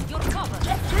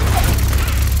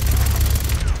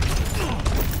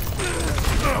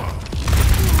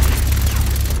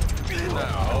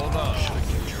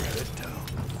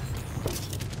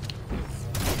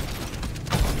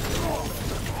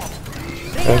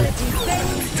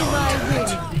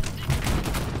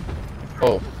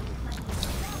 Oh.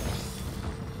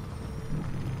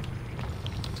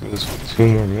 There's 2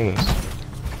 more minutes.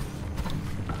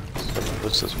 So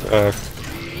push this back.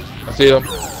 I see them.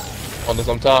 On this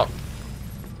on top.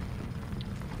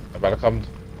 I'm about to come.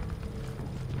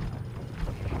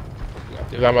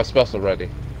 You got my special ready.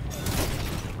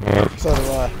 Alright. So do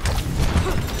I.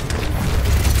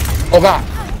 Oh god!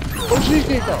 Where did she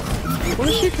came from? Where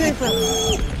did she came from?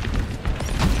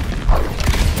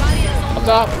 On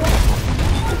top.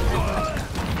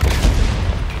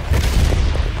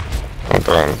 I'm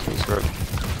done. He's good.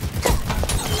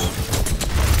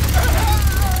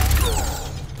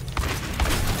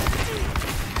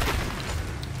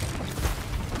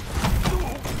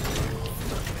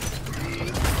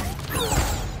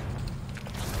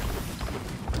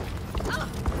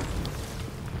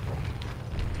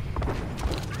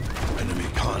 Enemy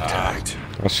contact.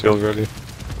 My shield ready.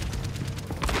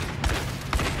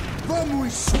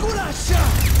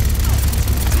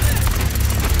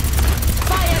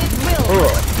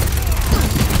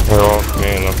 We're all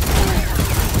man up.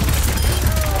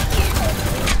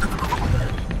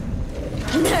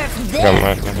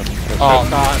 Oh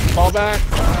god, fall back.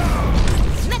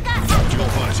 Dual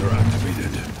visor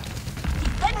activated.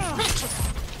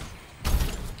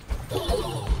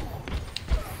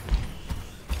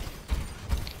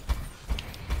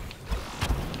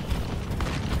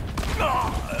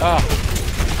 Ah.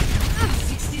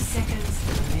 60 seconds.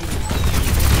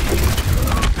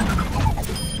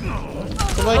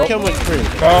 Somebody kill my free.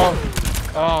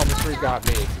 Oh, the 3 got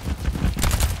me.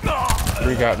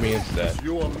 3 got me instead.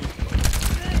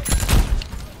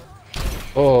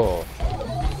 Oh.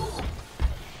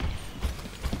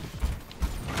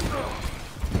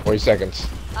 40 seconds.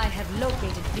 I have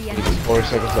located the Need enemy. 40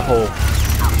 seconds to hold.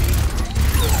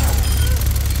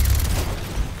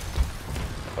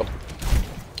 Oh.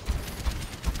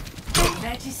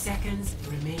 30 seconds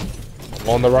remain.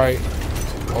 On the right.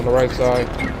 On the right side.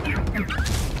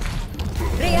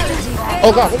 Reality.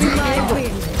 Oh god, where did he my came from?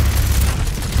 will.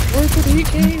 Where did he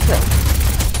came from?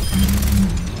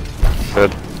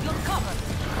 Good.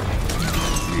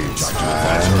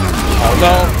 Oh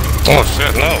no. Oh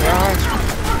shit, no. God.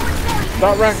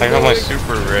 Stop racking I got my away.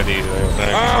 super ready, and I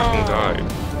fucking died.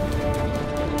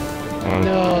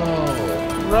 No.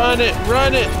 Run it,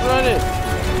 run it, run it.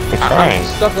 I'm trying.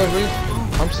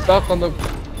 I'm stuck on the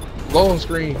loading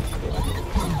screen.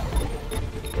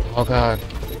 Oh god.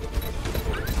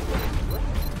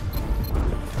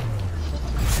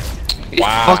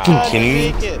 Wow. Fucking kidding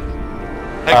me? Make it.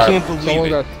 I can't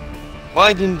believe it.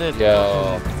 Why didn't that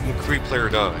McCree player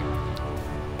die?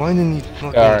 Why didn't he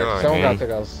fucking die, someone man? gotta take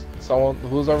us. Someone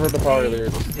who's over at the party there,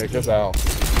 take us out.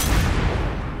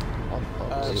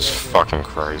 Jesus fucking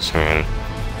Christ, man.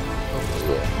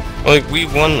 Like, we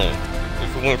won that.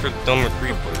 If it weren't for the dumb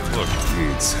McCree player, look.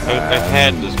 I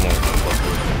had this motherfucker.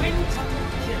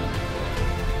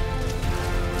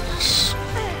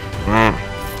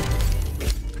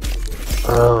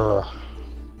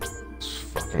 Jesus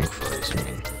fucking Christ,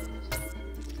 man.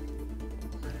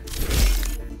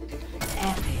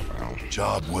 Wow.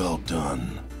 Job well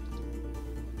done.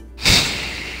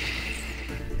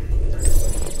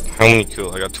 How many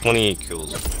kills? I got 28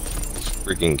 kills this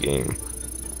freaking game.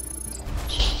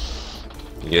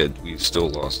 Yet we still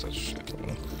lost that shit.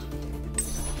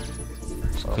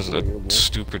 Because of that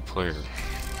stupid player.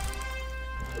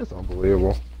 It's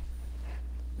unbelievable.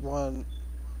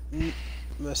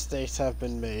 Mistakes have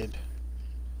been made.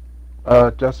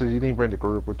 Justin, you didn't bring the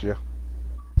group with you.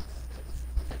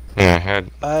 Yeah, I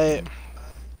had.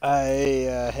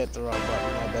 I hit the wrong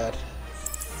button. My bad.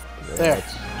 Yeah, There,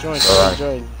 join, alright.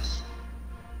 join.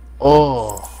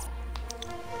 Oh.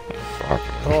 Fuck.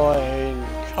 Coin,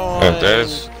 coin, Yeah,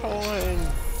 there's- coin.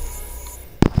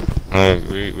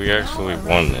 We actually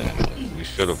won that. We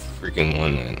should have freaking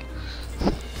won that.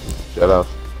 Shut up.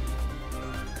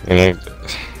 You know,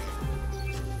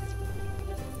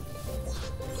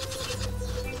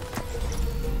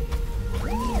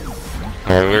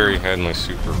 I literally had my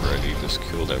super ready, just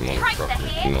killed that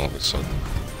motherfucker, and all of a sudden,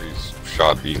 he's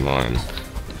shot be mine.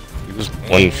 He was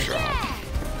one shot.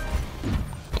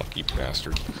 Lucky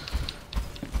bastard.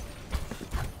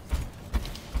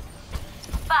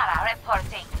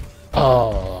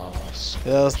 Oh,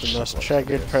 That was the most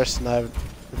triggered person I've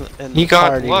in He the got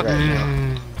party lucky. right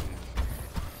now.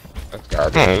 that's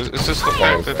garbage. No, it's just the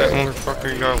fact that that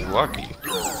motherfucker got lucky.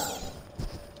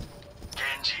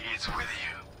 Genji is with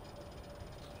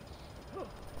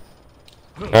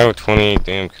you. I have 28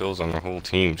 damn kills on the whole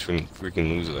team. Shouldn't freaking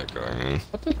lose to that guy, man.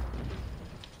 He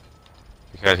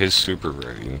had his super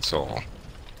ready, that's all.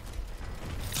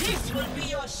 This will be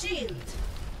your shield.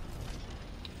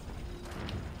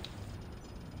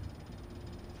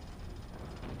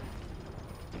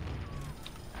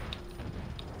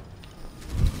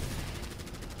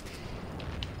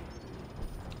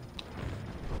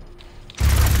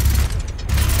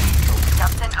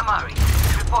 Captain Amari,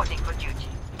 reporting for duty.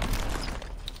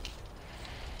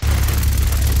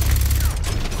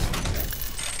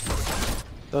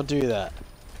 Don't do that.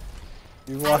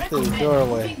 You walk through the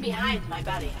doorway. Behind my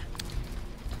barrier.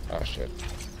 Oh shit.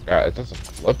 God, it doesn't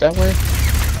flip that way?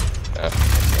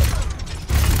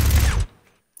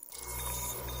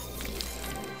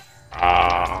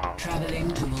 Ah. Traveling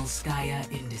to Volskaya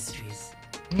Industries.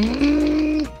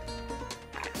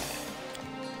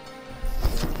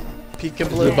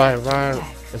 Peekaboo. It's by Ryan.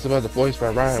 It's about the voice by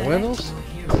Ryan Reynolds.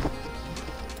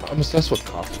 I'm obsessed with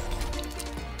coffee.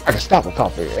 I can stop with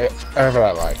coffee. Whatever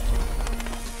I like.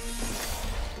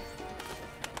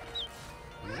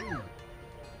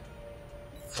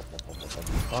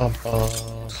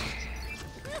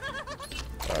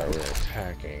 Alright, we're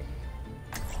attacking.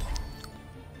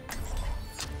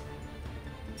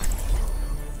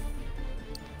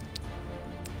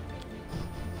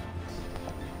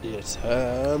 It's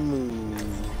a move.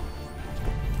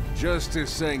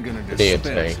 Justice ain't gonna Dead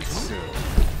dispense tank. itself.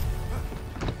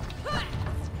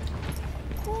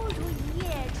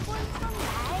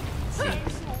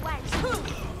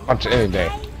 Punch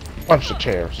anything. Punch the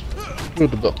chairs.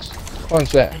 Move the books.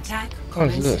 Punch that. Attack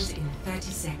Punch commences this. in 30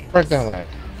 seconds. Break down that.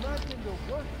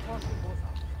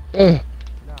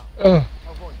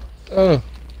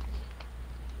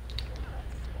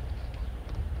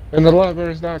 And the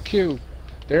library's not cute.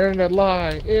 They're in that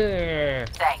lie. Yeah.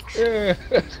 Thanks. Yeah.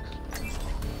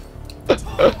 I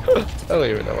don't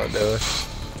even know what I'm doing.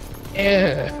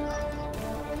 Yeah.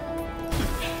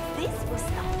 This was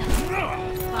not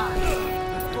 5,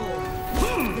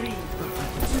 4, 3.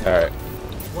 Alright.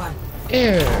 1.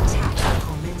 Yeah. Attack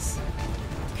commencing.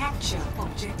 Capture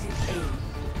objective A.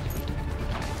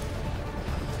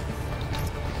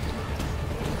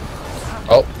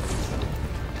 Oh.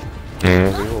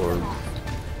 There's the orb.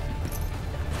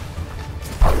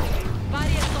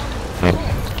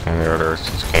 And the other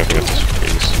just camping at his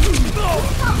face.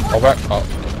 Oh, back. Oh.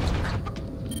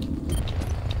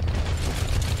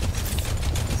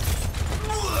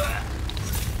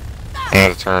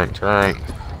 And turn.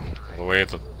 All the way at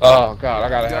the... Oh god, I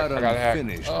gotta hack. Got I gotta hack.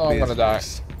 unfinished Oh, I'm gonna die.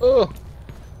 business. Oh.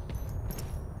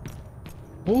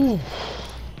 Ooh.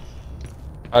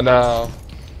 I know.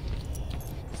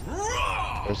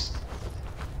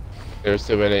 There's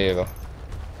too many of them.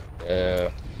 Yeah.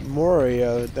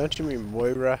 Morio, don't you mean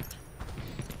Moira?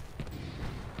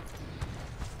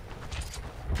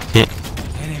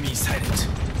 Enemy sighted.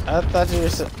 I thought you were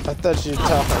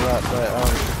talking about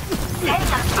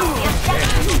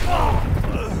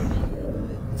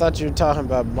I thought you were talking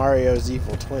about Mario's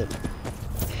evil twin.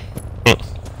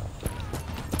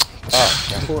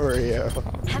 Oh, Morio.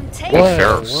 Where?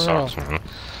 Pharaoh sucks, man.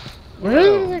 Where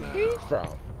did it came from?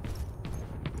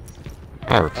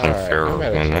 I never played Alright, Pharaoh, I'm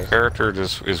at a man. That chance. character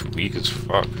just is weak as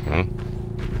fuck, man.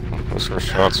 Those first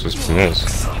shots just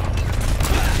miss. I'm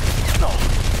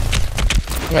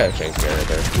gonna change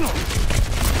character.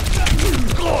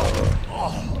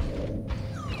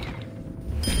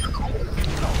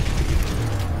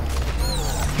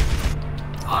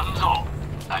 Hanzo,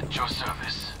 at your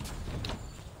service.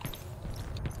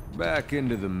 Back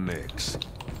into the mix.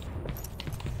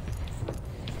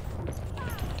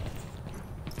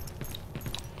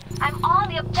 I'm on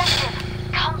the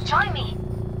objective. Come join me.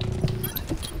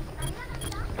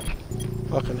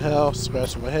 Fucking hell,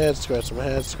 scratching my head, scratching my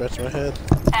head, scratching my head.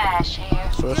 Ash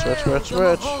here.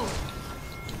 Scratch.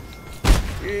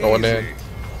 Going in.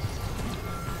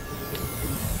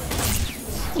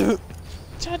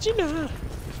 Tajina!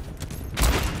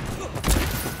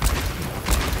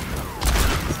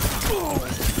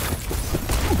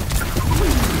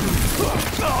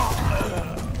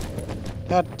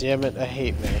 God damn it, I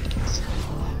hate me.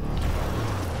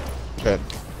 Shit.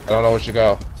 I don't know where you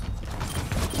go.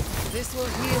 This will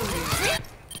heal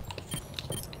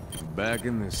you. Back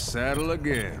in the saddle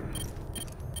again.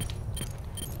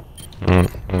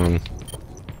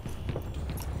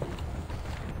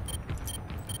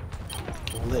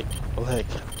 Lick, lick,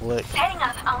 lick. Setting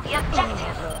up on the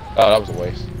objective. Oh, that was a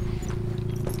waste.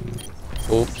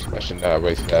 Oops, I should not have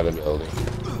wasted that ability.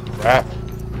 Crap.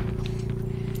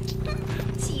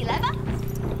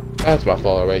 That's my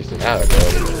fault, I wasted that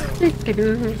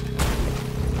ability.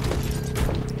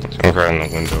 Jump right in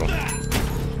the window.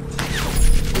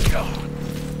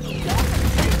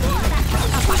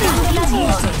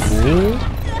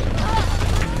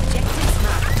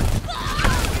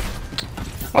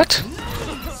 What?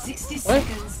 60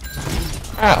 seconds.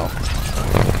 Ow.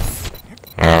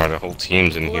 Oh, the whole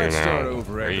team's in here Let's now. start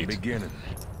over at the Great. beginning.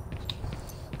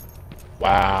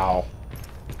 Wow.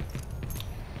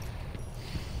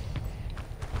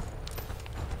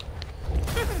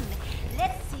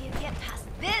 Let's see you get past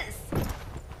this.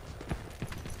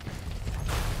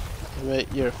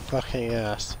 Wait your fucking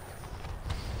ass.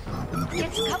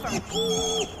 Get cover.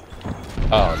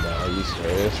 Oh no, are you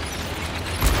serious?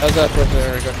 How's that person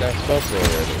already got that stuff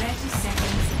already? 30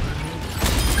 seconds.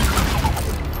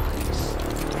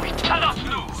 We cannot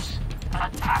lose.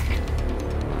 Attack.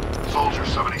 Soldier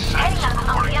 76 Setting up on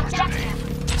the reporting for objective.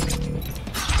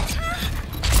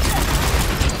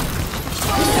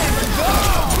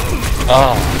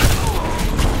 Oh.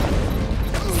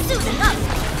 Susan up.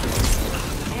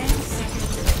 10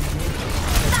 seconds.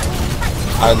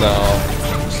 I know.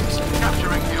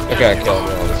 Capturing the I objective. gotta kill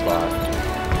me on the spot.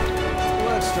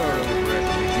 Let's start over at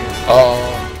the beginning. Oh.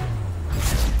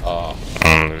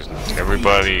 There's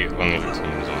everybody on the other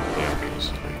team's on campus.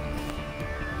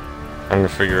 Trying to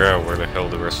figure out where the hell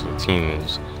the rest of the team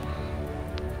is.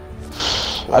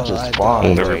 I just spawned.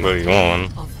 Hold everybody on.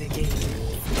 Of the game.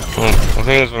 Well, the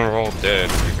thing is, when we're all dead,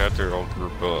 we have to all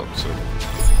group up, so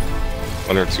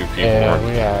one or two people Yeah, aren't-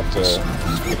 we have to.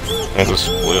 have to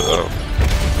split up.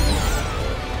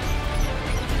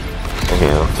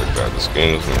 Doesn't work like that. This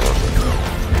game doesn't work like that.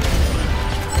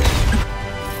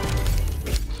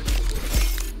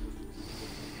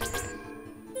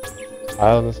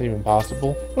 How is this even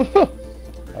possible?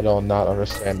 I do not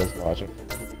understand this logic.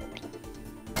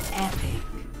 Epic.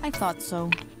 I thought so.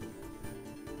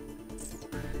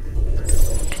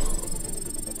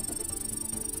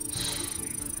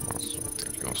 That's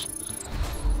ridiculous.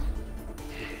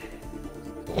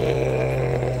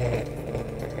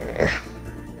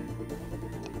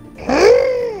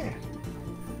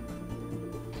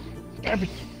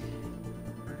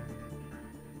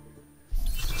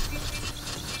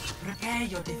 Prepare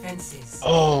your defenses.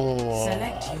 Oh.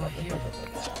 Select your hero.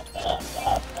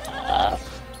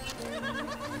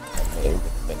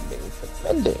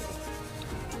 Defending.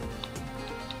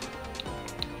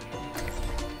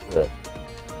 Right.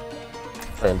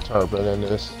 Interpret in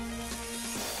this.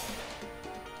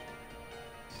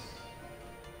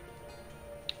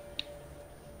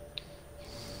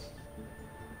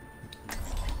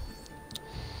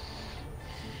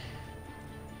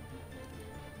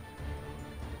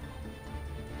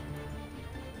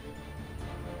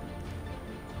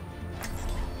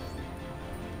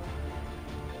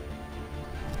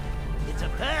 It's a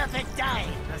perfect day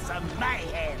for some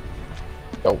mayhem.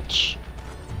 Ouch.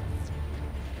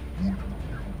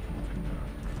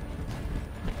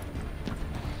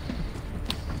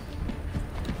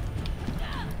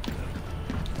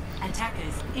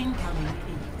 Attackers incoming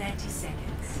in 30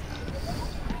 seconds.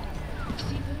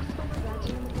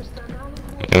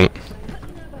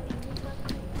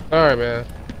 Alright, man.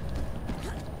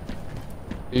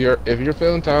 If you're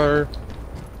feeling tired,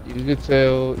 you can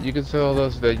tell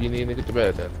us that you need to get to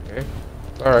bed then, okay?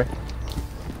 Alright.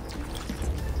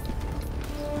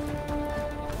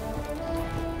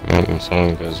 As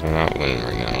long as we're not winning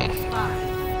right now. 5,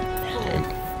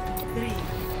 4, 3,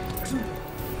 2,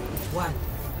 1.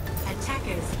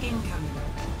 Attackers incoming.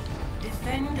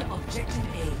 Defend objective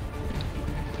A.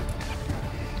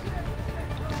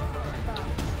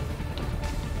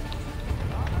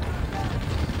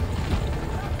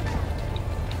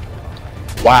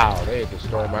 Wow, they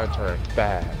destroyed my turn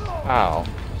fast. Wow.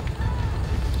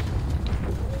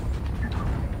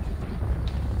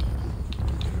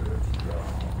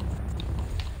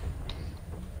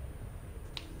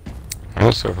 Why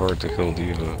is it so hard to kill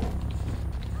Diva?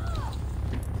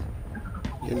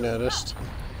 You noticed?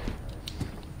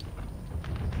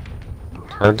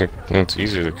 Hard to. It's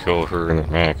easier to kill her in the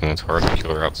mech, and it's hard to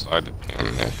kill her outside the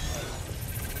damn mech.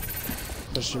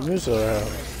 But she moves around.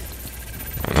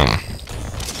 I know.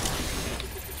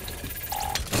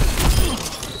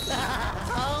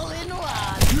 All in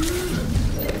one.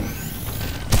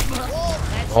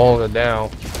 holding it down.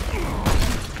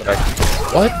 But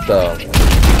what the?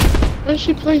 When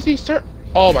she plays these turn?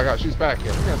 Oh my god, she's back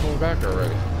here. We got someone back here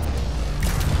already.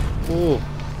 Ooh.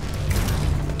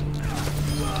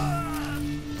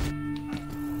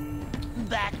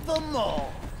 Back for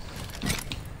more.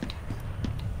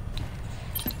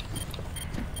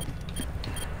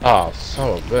 Oh,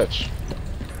 son of a bitch.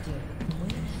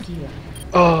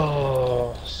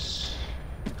 Oh.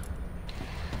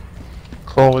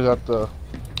 Cool, we got the...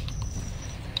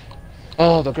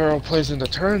 Oh, the girl placing the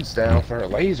turns down for her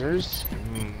lasers.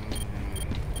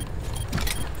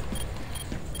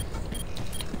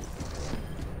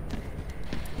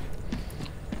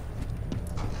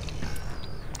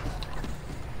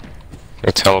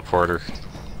 A teleporter.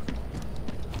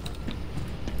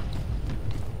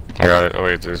 I got it. Oh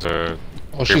wait, there's a...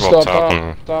 Oh, she's still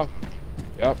top. Top.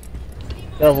 Yep.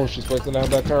 Careful, she's placing down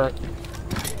that turret.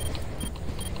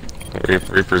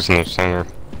 Reaper's in the center.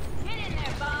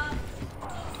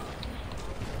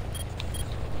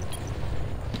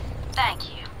 Thank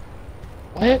you.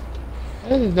 What?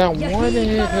 That is not one hit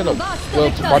him. Well,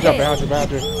 watch out behind you,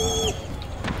 behind you.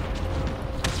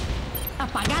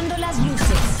 Apagando las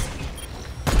luces.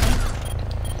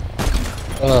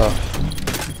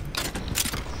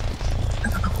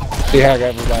 She hacked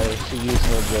everybody. She used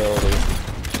her ability.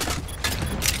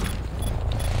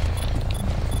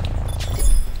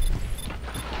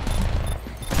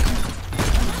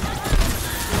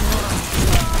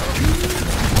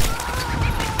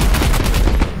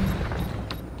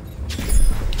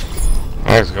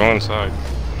 Let's go inside.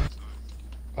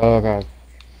 Oh god.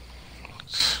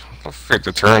 Oh frick,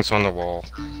 the turret's on the wall.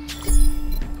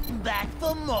 Back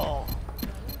for more.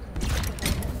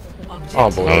 Oh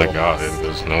boy. Oh, they got it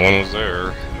because no one was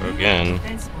there. Again.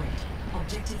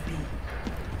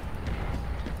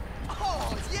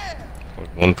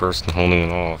 Like one person holding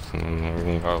it off and then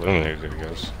everything got eliminated, I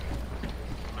guess.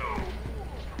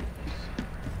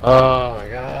 Oh my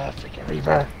god, freaking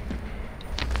Reaper.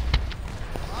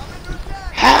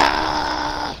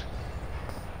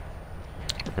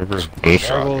 Reaper's one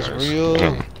shot, Marvel's guys. real.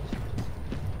 Yeah.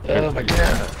 Oh my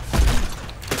god.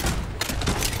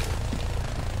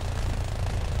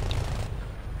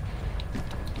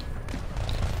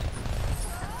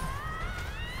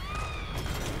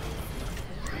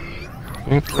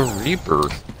 The Reaper.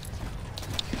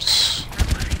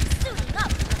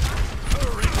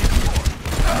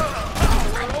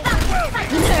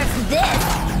 Nerf this.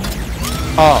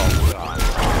 Oh.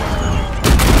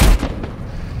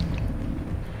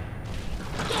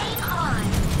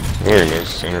 Very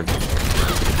nice energy.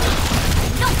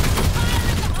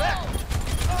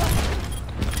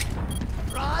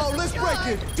 Oh, let's break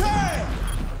it! Damn!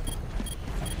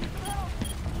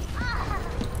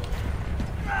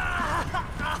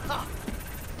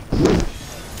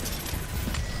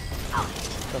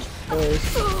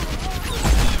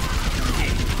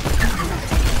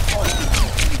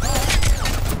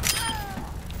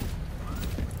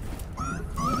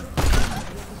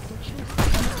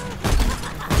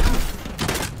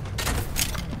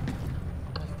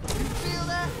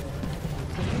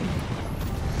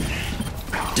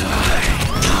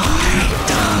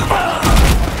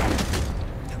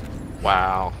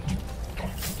 Wow.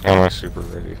 Am I super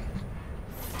ready?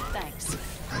 Thanks.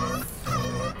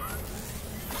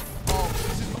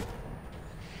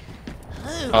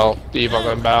 Oh, Steve, I'm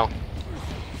gonna bow.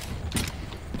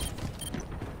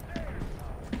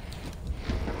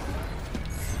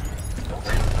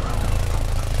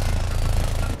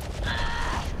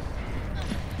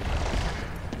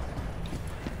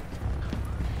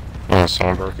 Oh,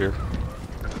 Songbird here.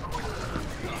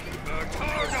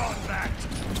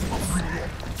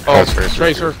 Oh, that's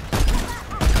Tracer.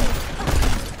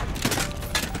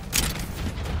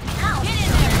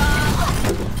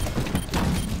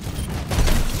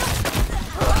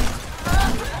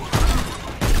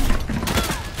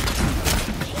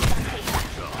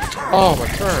 Oh, my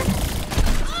turn.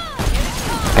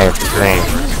 Oh, green.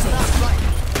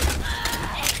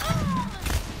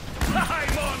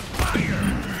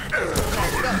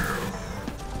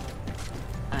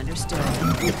 Understood.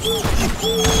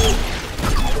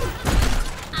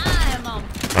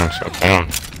 I'm shut down.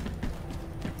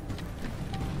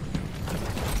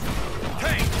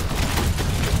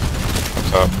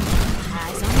 What's up?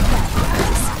 Eyes on the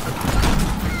prize.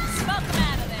 Smoke them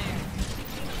out of there.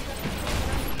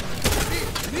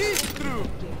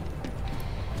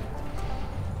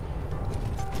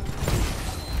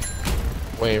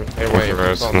 Wait.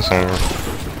 Rest in the center.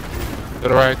 To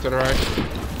the right, to the right.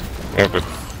 Yeah, but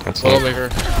that's Low not. maker.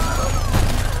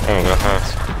 Oh, that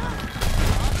hurts.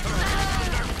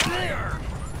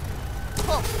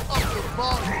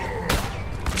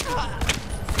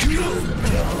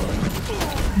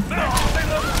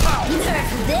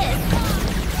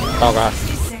 Oh god.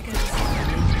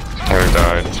 I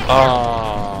died.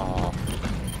 Oh.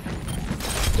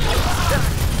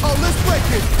 Oh, let's break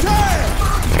it! Damn!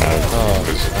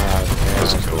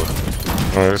 Let's kill it.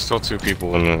 Oh, there's still 2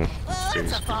 people in the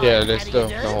space. Yeah, they're still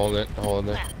holding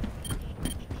it.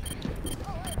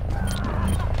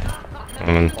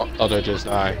 Oh, they just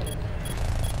died.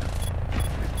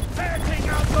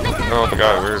 Oh my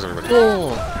god, where is everybody?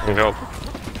 Oh. Need help.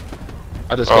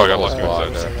 I just I got lost lucky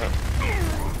one with that.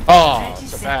 Oh,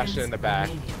 Sebastian in the back.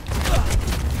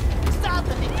 Stop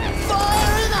it!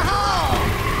 Fire in the hole!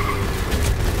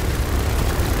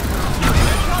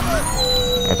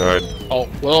 I died. Oh,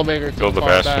 Willowmaker Killed the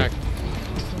back. Bastion.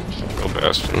 Killed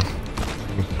Bastion.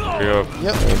 Hurry up.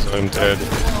 Yep. I'm dead.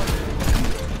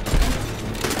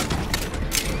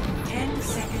 10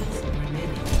 seconds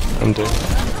remaining. I'm dead.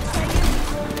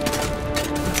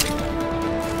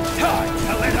 Time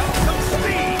to let off some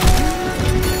steam!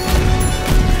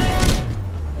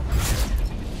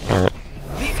 Alright.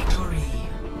 Victory.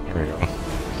 There we go.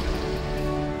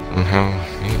 Somehow.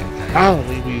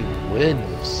 Finally, we win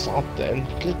with something.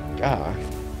 Good God.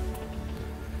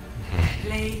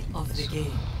 Play of the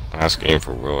game. Last game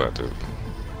for Will at the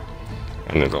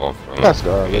end it off. That's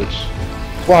garbage.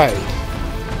 Twice.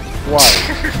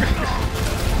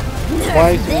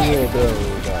 Twice in a row,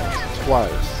 guys.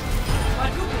 Twice.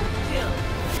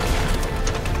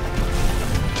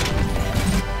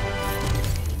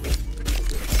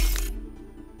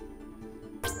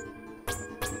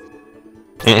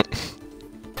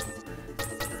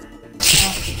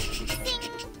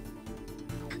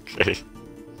 Okay.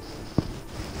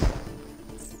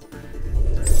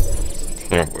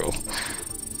 Yeah, Will.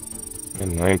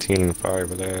 And 19 and 5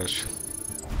 with Ash.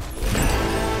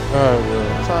 Alright,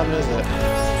 What time is it?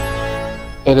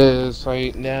 it is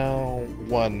right now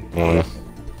 1. 1.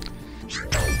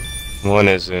 1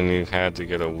 is in you had to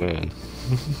get a win.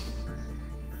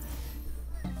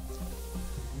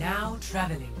 Now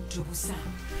traveling to Busan.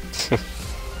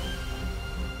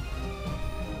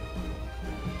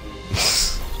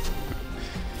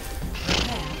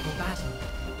 Prepare for battle.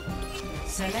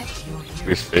 Select your hero.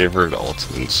 We favored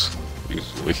ultimates,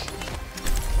 usually.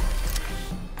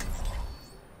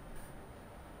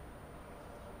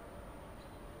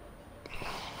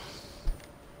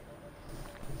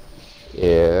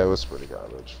 Yeah, that was pretty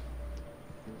garbage.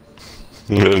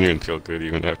 It doesn't even feel good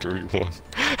even after we won.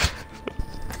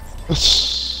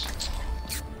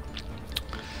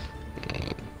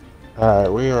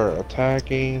 Alright, we are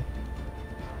attacking.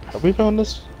 Have we been on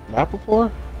this map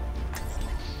before?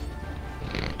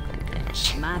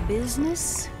 My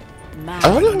business, my I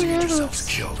don't Get know. yourselves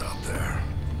killed out there.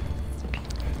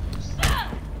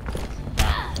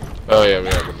 Oh yeah, we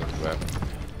have been on this map.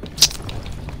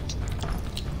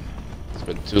 It's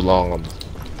been too long on.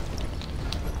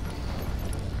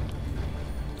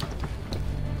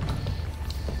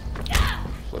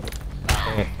 Flip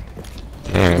it.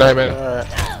 Night, man. Alright.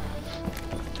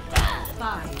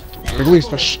 5, Release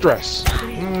my stress.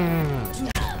 3, 2,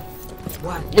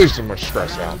 1. Releasing my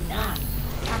stress out.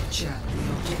 Capture the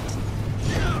objective.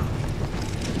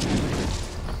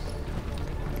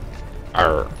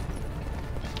 Arr.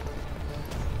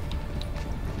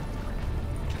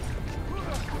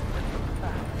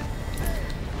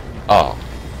 Oh.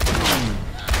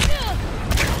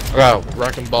 I got a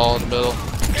wrecking ball in the middle.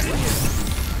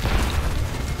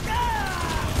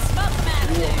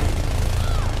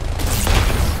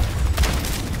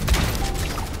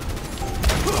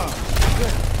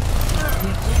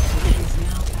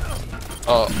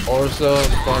 Orsa,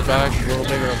 far back, a little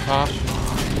bigger on top.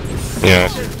 Yeah.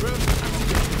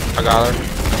 I got her.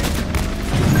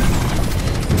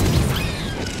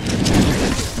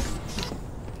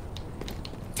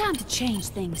 time to change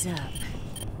things up.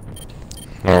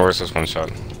 Oh, where's this one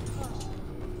shot?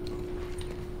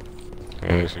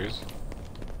 Any issues?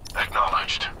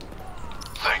 Acknowledged.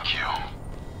 Thank you.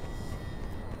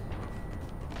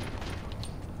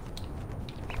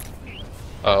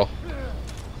 Uh oh.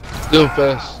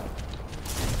 Doofus.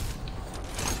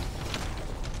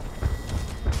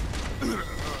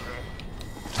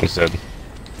 He's dead.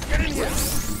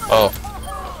 Oh.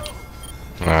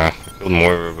 Ah, killed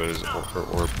Moira, but his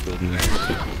orb killed me.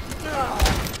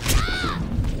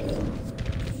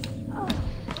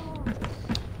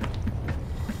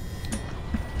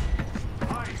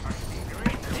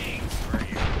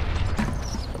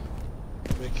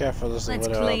 Be careful, there's a Let's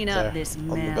widow clean up up there this on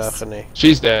the mess. balcony.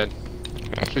 She's dead.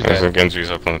 She's There's dead.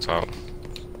 Genji's up on the top.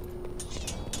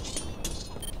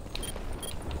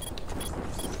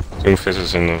 Doomfist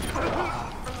is in the...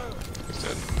 He's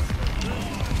dead.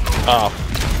 Oh.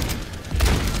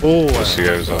 Oh. This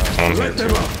guy's up on here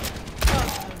too.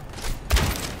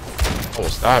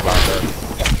 almost died by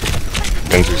that.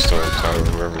 Genji's still up top,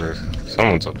 whoever.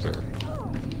 Someone's up there.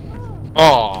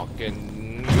 Oh,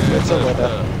 It's a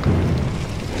window.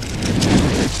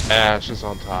 Ash is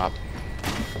on top.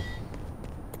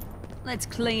 Let's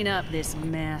clean up this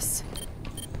mess.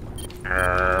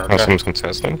 Oh, someone's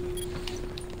contesting?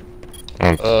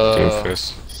 Oh,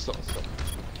 Doomfist.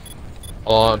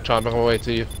 Hold on, I'm trying to make my way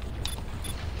to you.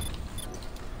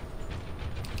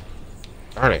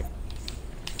 Darn it.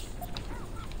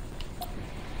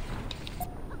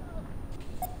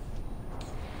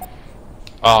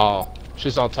 Oh,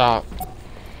 she's on top.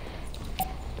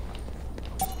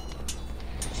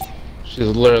 She's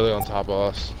literally on top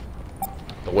of us.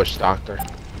 The witch doctor.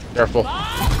 Careful. Do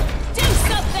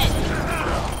something!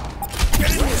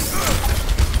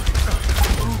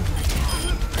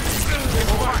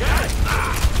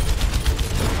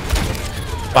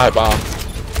 Bye, Bob.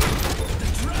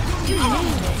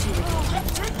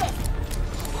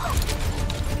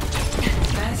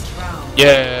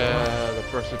 Yeah, the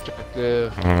first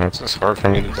objective. It's just hard for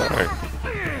me to die.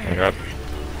 I got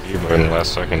Eva in the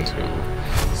last second to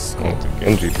the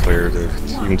Genji player that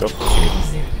teamed up with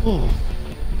me.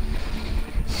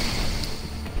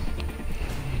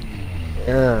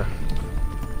 Yeah.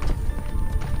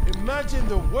 Imagine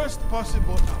the worst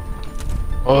possible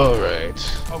outcome.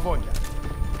 Alright. Avoid that.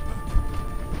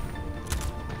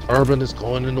 Urban is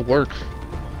going into work.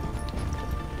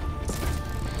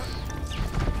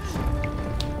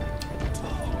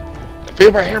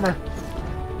 Feel my hammer!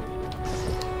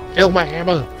 Feel my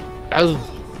hammer! Oh!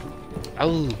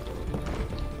 Oh!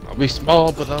 I'll be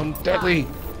small, but I'm deadly!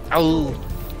 Oh!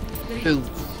 Oh!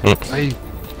 Hey!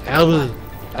 Oh!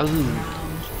 Oh!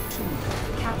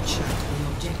 Capture the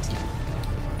objective.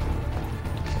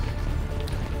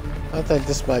 I think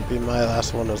this might be my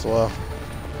last one as well.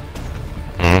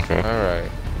 Okay.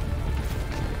 Alright.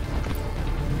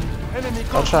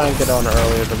 I'll try and get on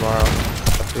earlier tomorrow.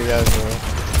 If you guys are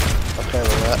okay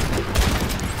with that.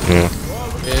 Yeah.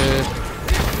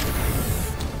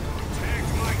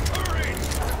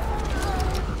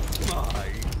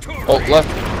 Oh, left.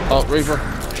 Oh, Reaper.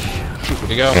 Where'd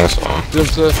you go? Yes,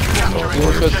 Doomfist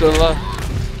to the left.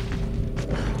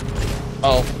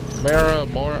 Oh, Mara,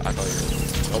 Mora. I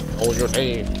don't know your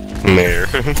name. Mayor.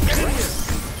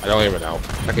 I don't even know.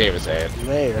 I can't even say it.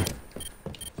 Mayor.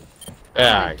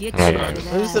 Yeah.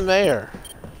 Who's the mayor?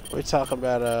 We talking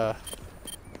about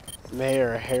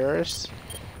Mayor Harris?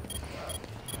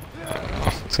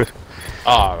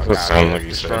 Oh, that sounds like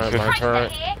you said. said. My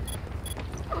turret.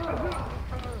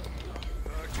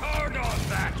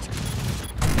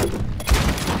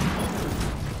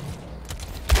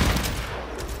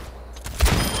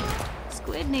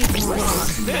 Squid needs more.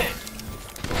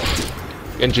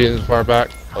 Genji is far back.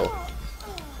 Oh.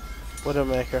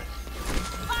 Widowmaker.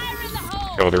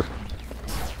 Killed her.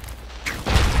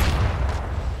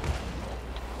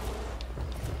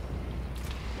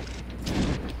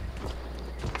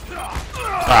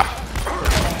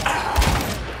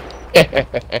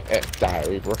 Die,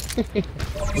 Reaper. I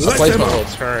placed my little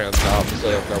turret on top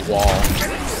instead of the wall.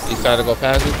 He tried to go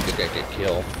past it, he's gonna get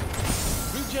killed.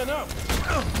 Regen up.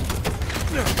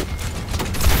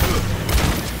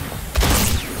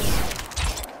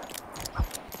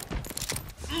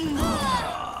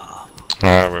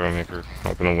 Widowmaker.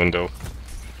 Open a window.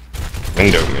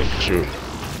 Window maker. Shoot.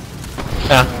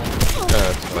 Ah.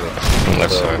 On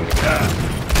left side.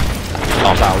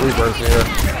 Oh, wow, Reaper's here.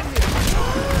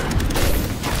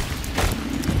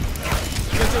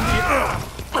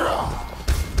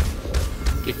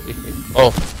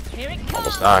 Oh,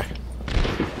 almost die.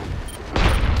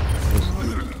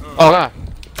 Oh god,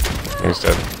 He's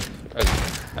dead.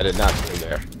 I did not get in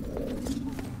there.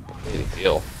 Need a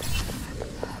heal.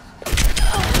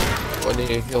 What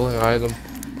need a healing item?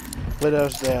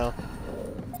 Widow's down.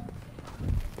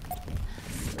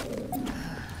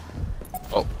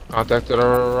 Oh, contacted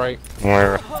her right.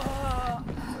 Where?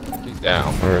 She's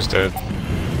down. Where's dead?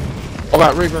 Oh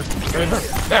god, Reaper! Reaper!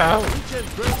 Down!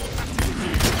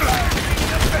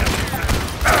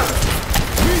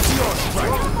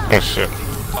 Oh shit.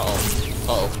 Uh-oh.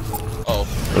 Uh-oh. Uh-oh.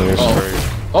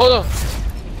 Oh. Oh no!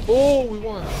 Oh, we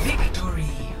won! Victory!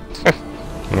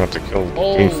 I'm about to kill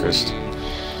Doomfist.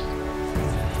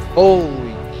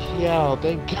 Holy cow,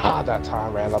 thank God that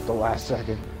time ran up the last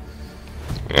second.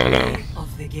 Yeah, no.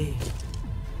 Of the game.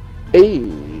 Hey!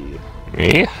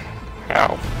 Me?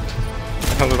 How?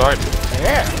 How did I do?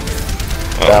 Yeah!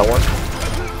 Oh. That one.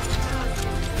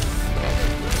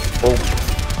 Oh.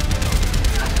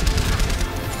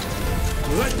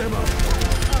 Let them up.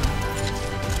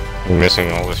 You're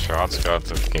missing all the shots, got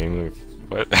the game.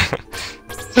 What?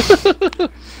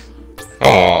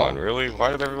 Oh, really?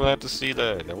 Why did everyone have to see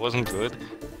that? That wasn't good.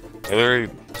 Hillary...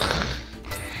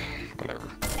 Whatever.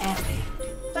 Epic.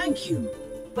 Thank you.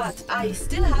 But I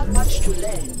still have much to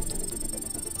learn.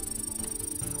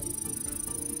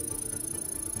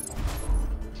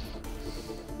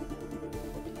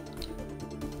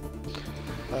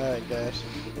 Alright, guys.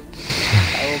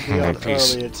 I will be on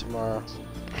earlier tomorrow.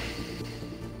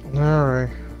 Alright.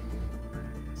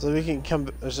 So we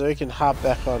can hop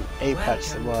back on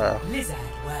Apex tomorrow.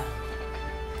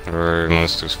 Or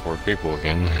unless there's 4 people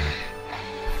again.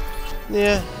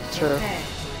 Yeah, true.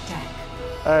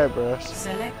 Alright, bros.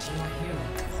 Select your hero.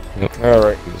 Yep.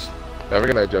 Alright. Have a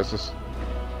good night, Justice.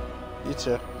 You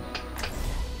too.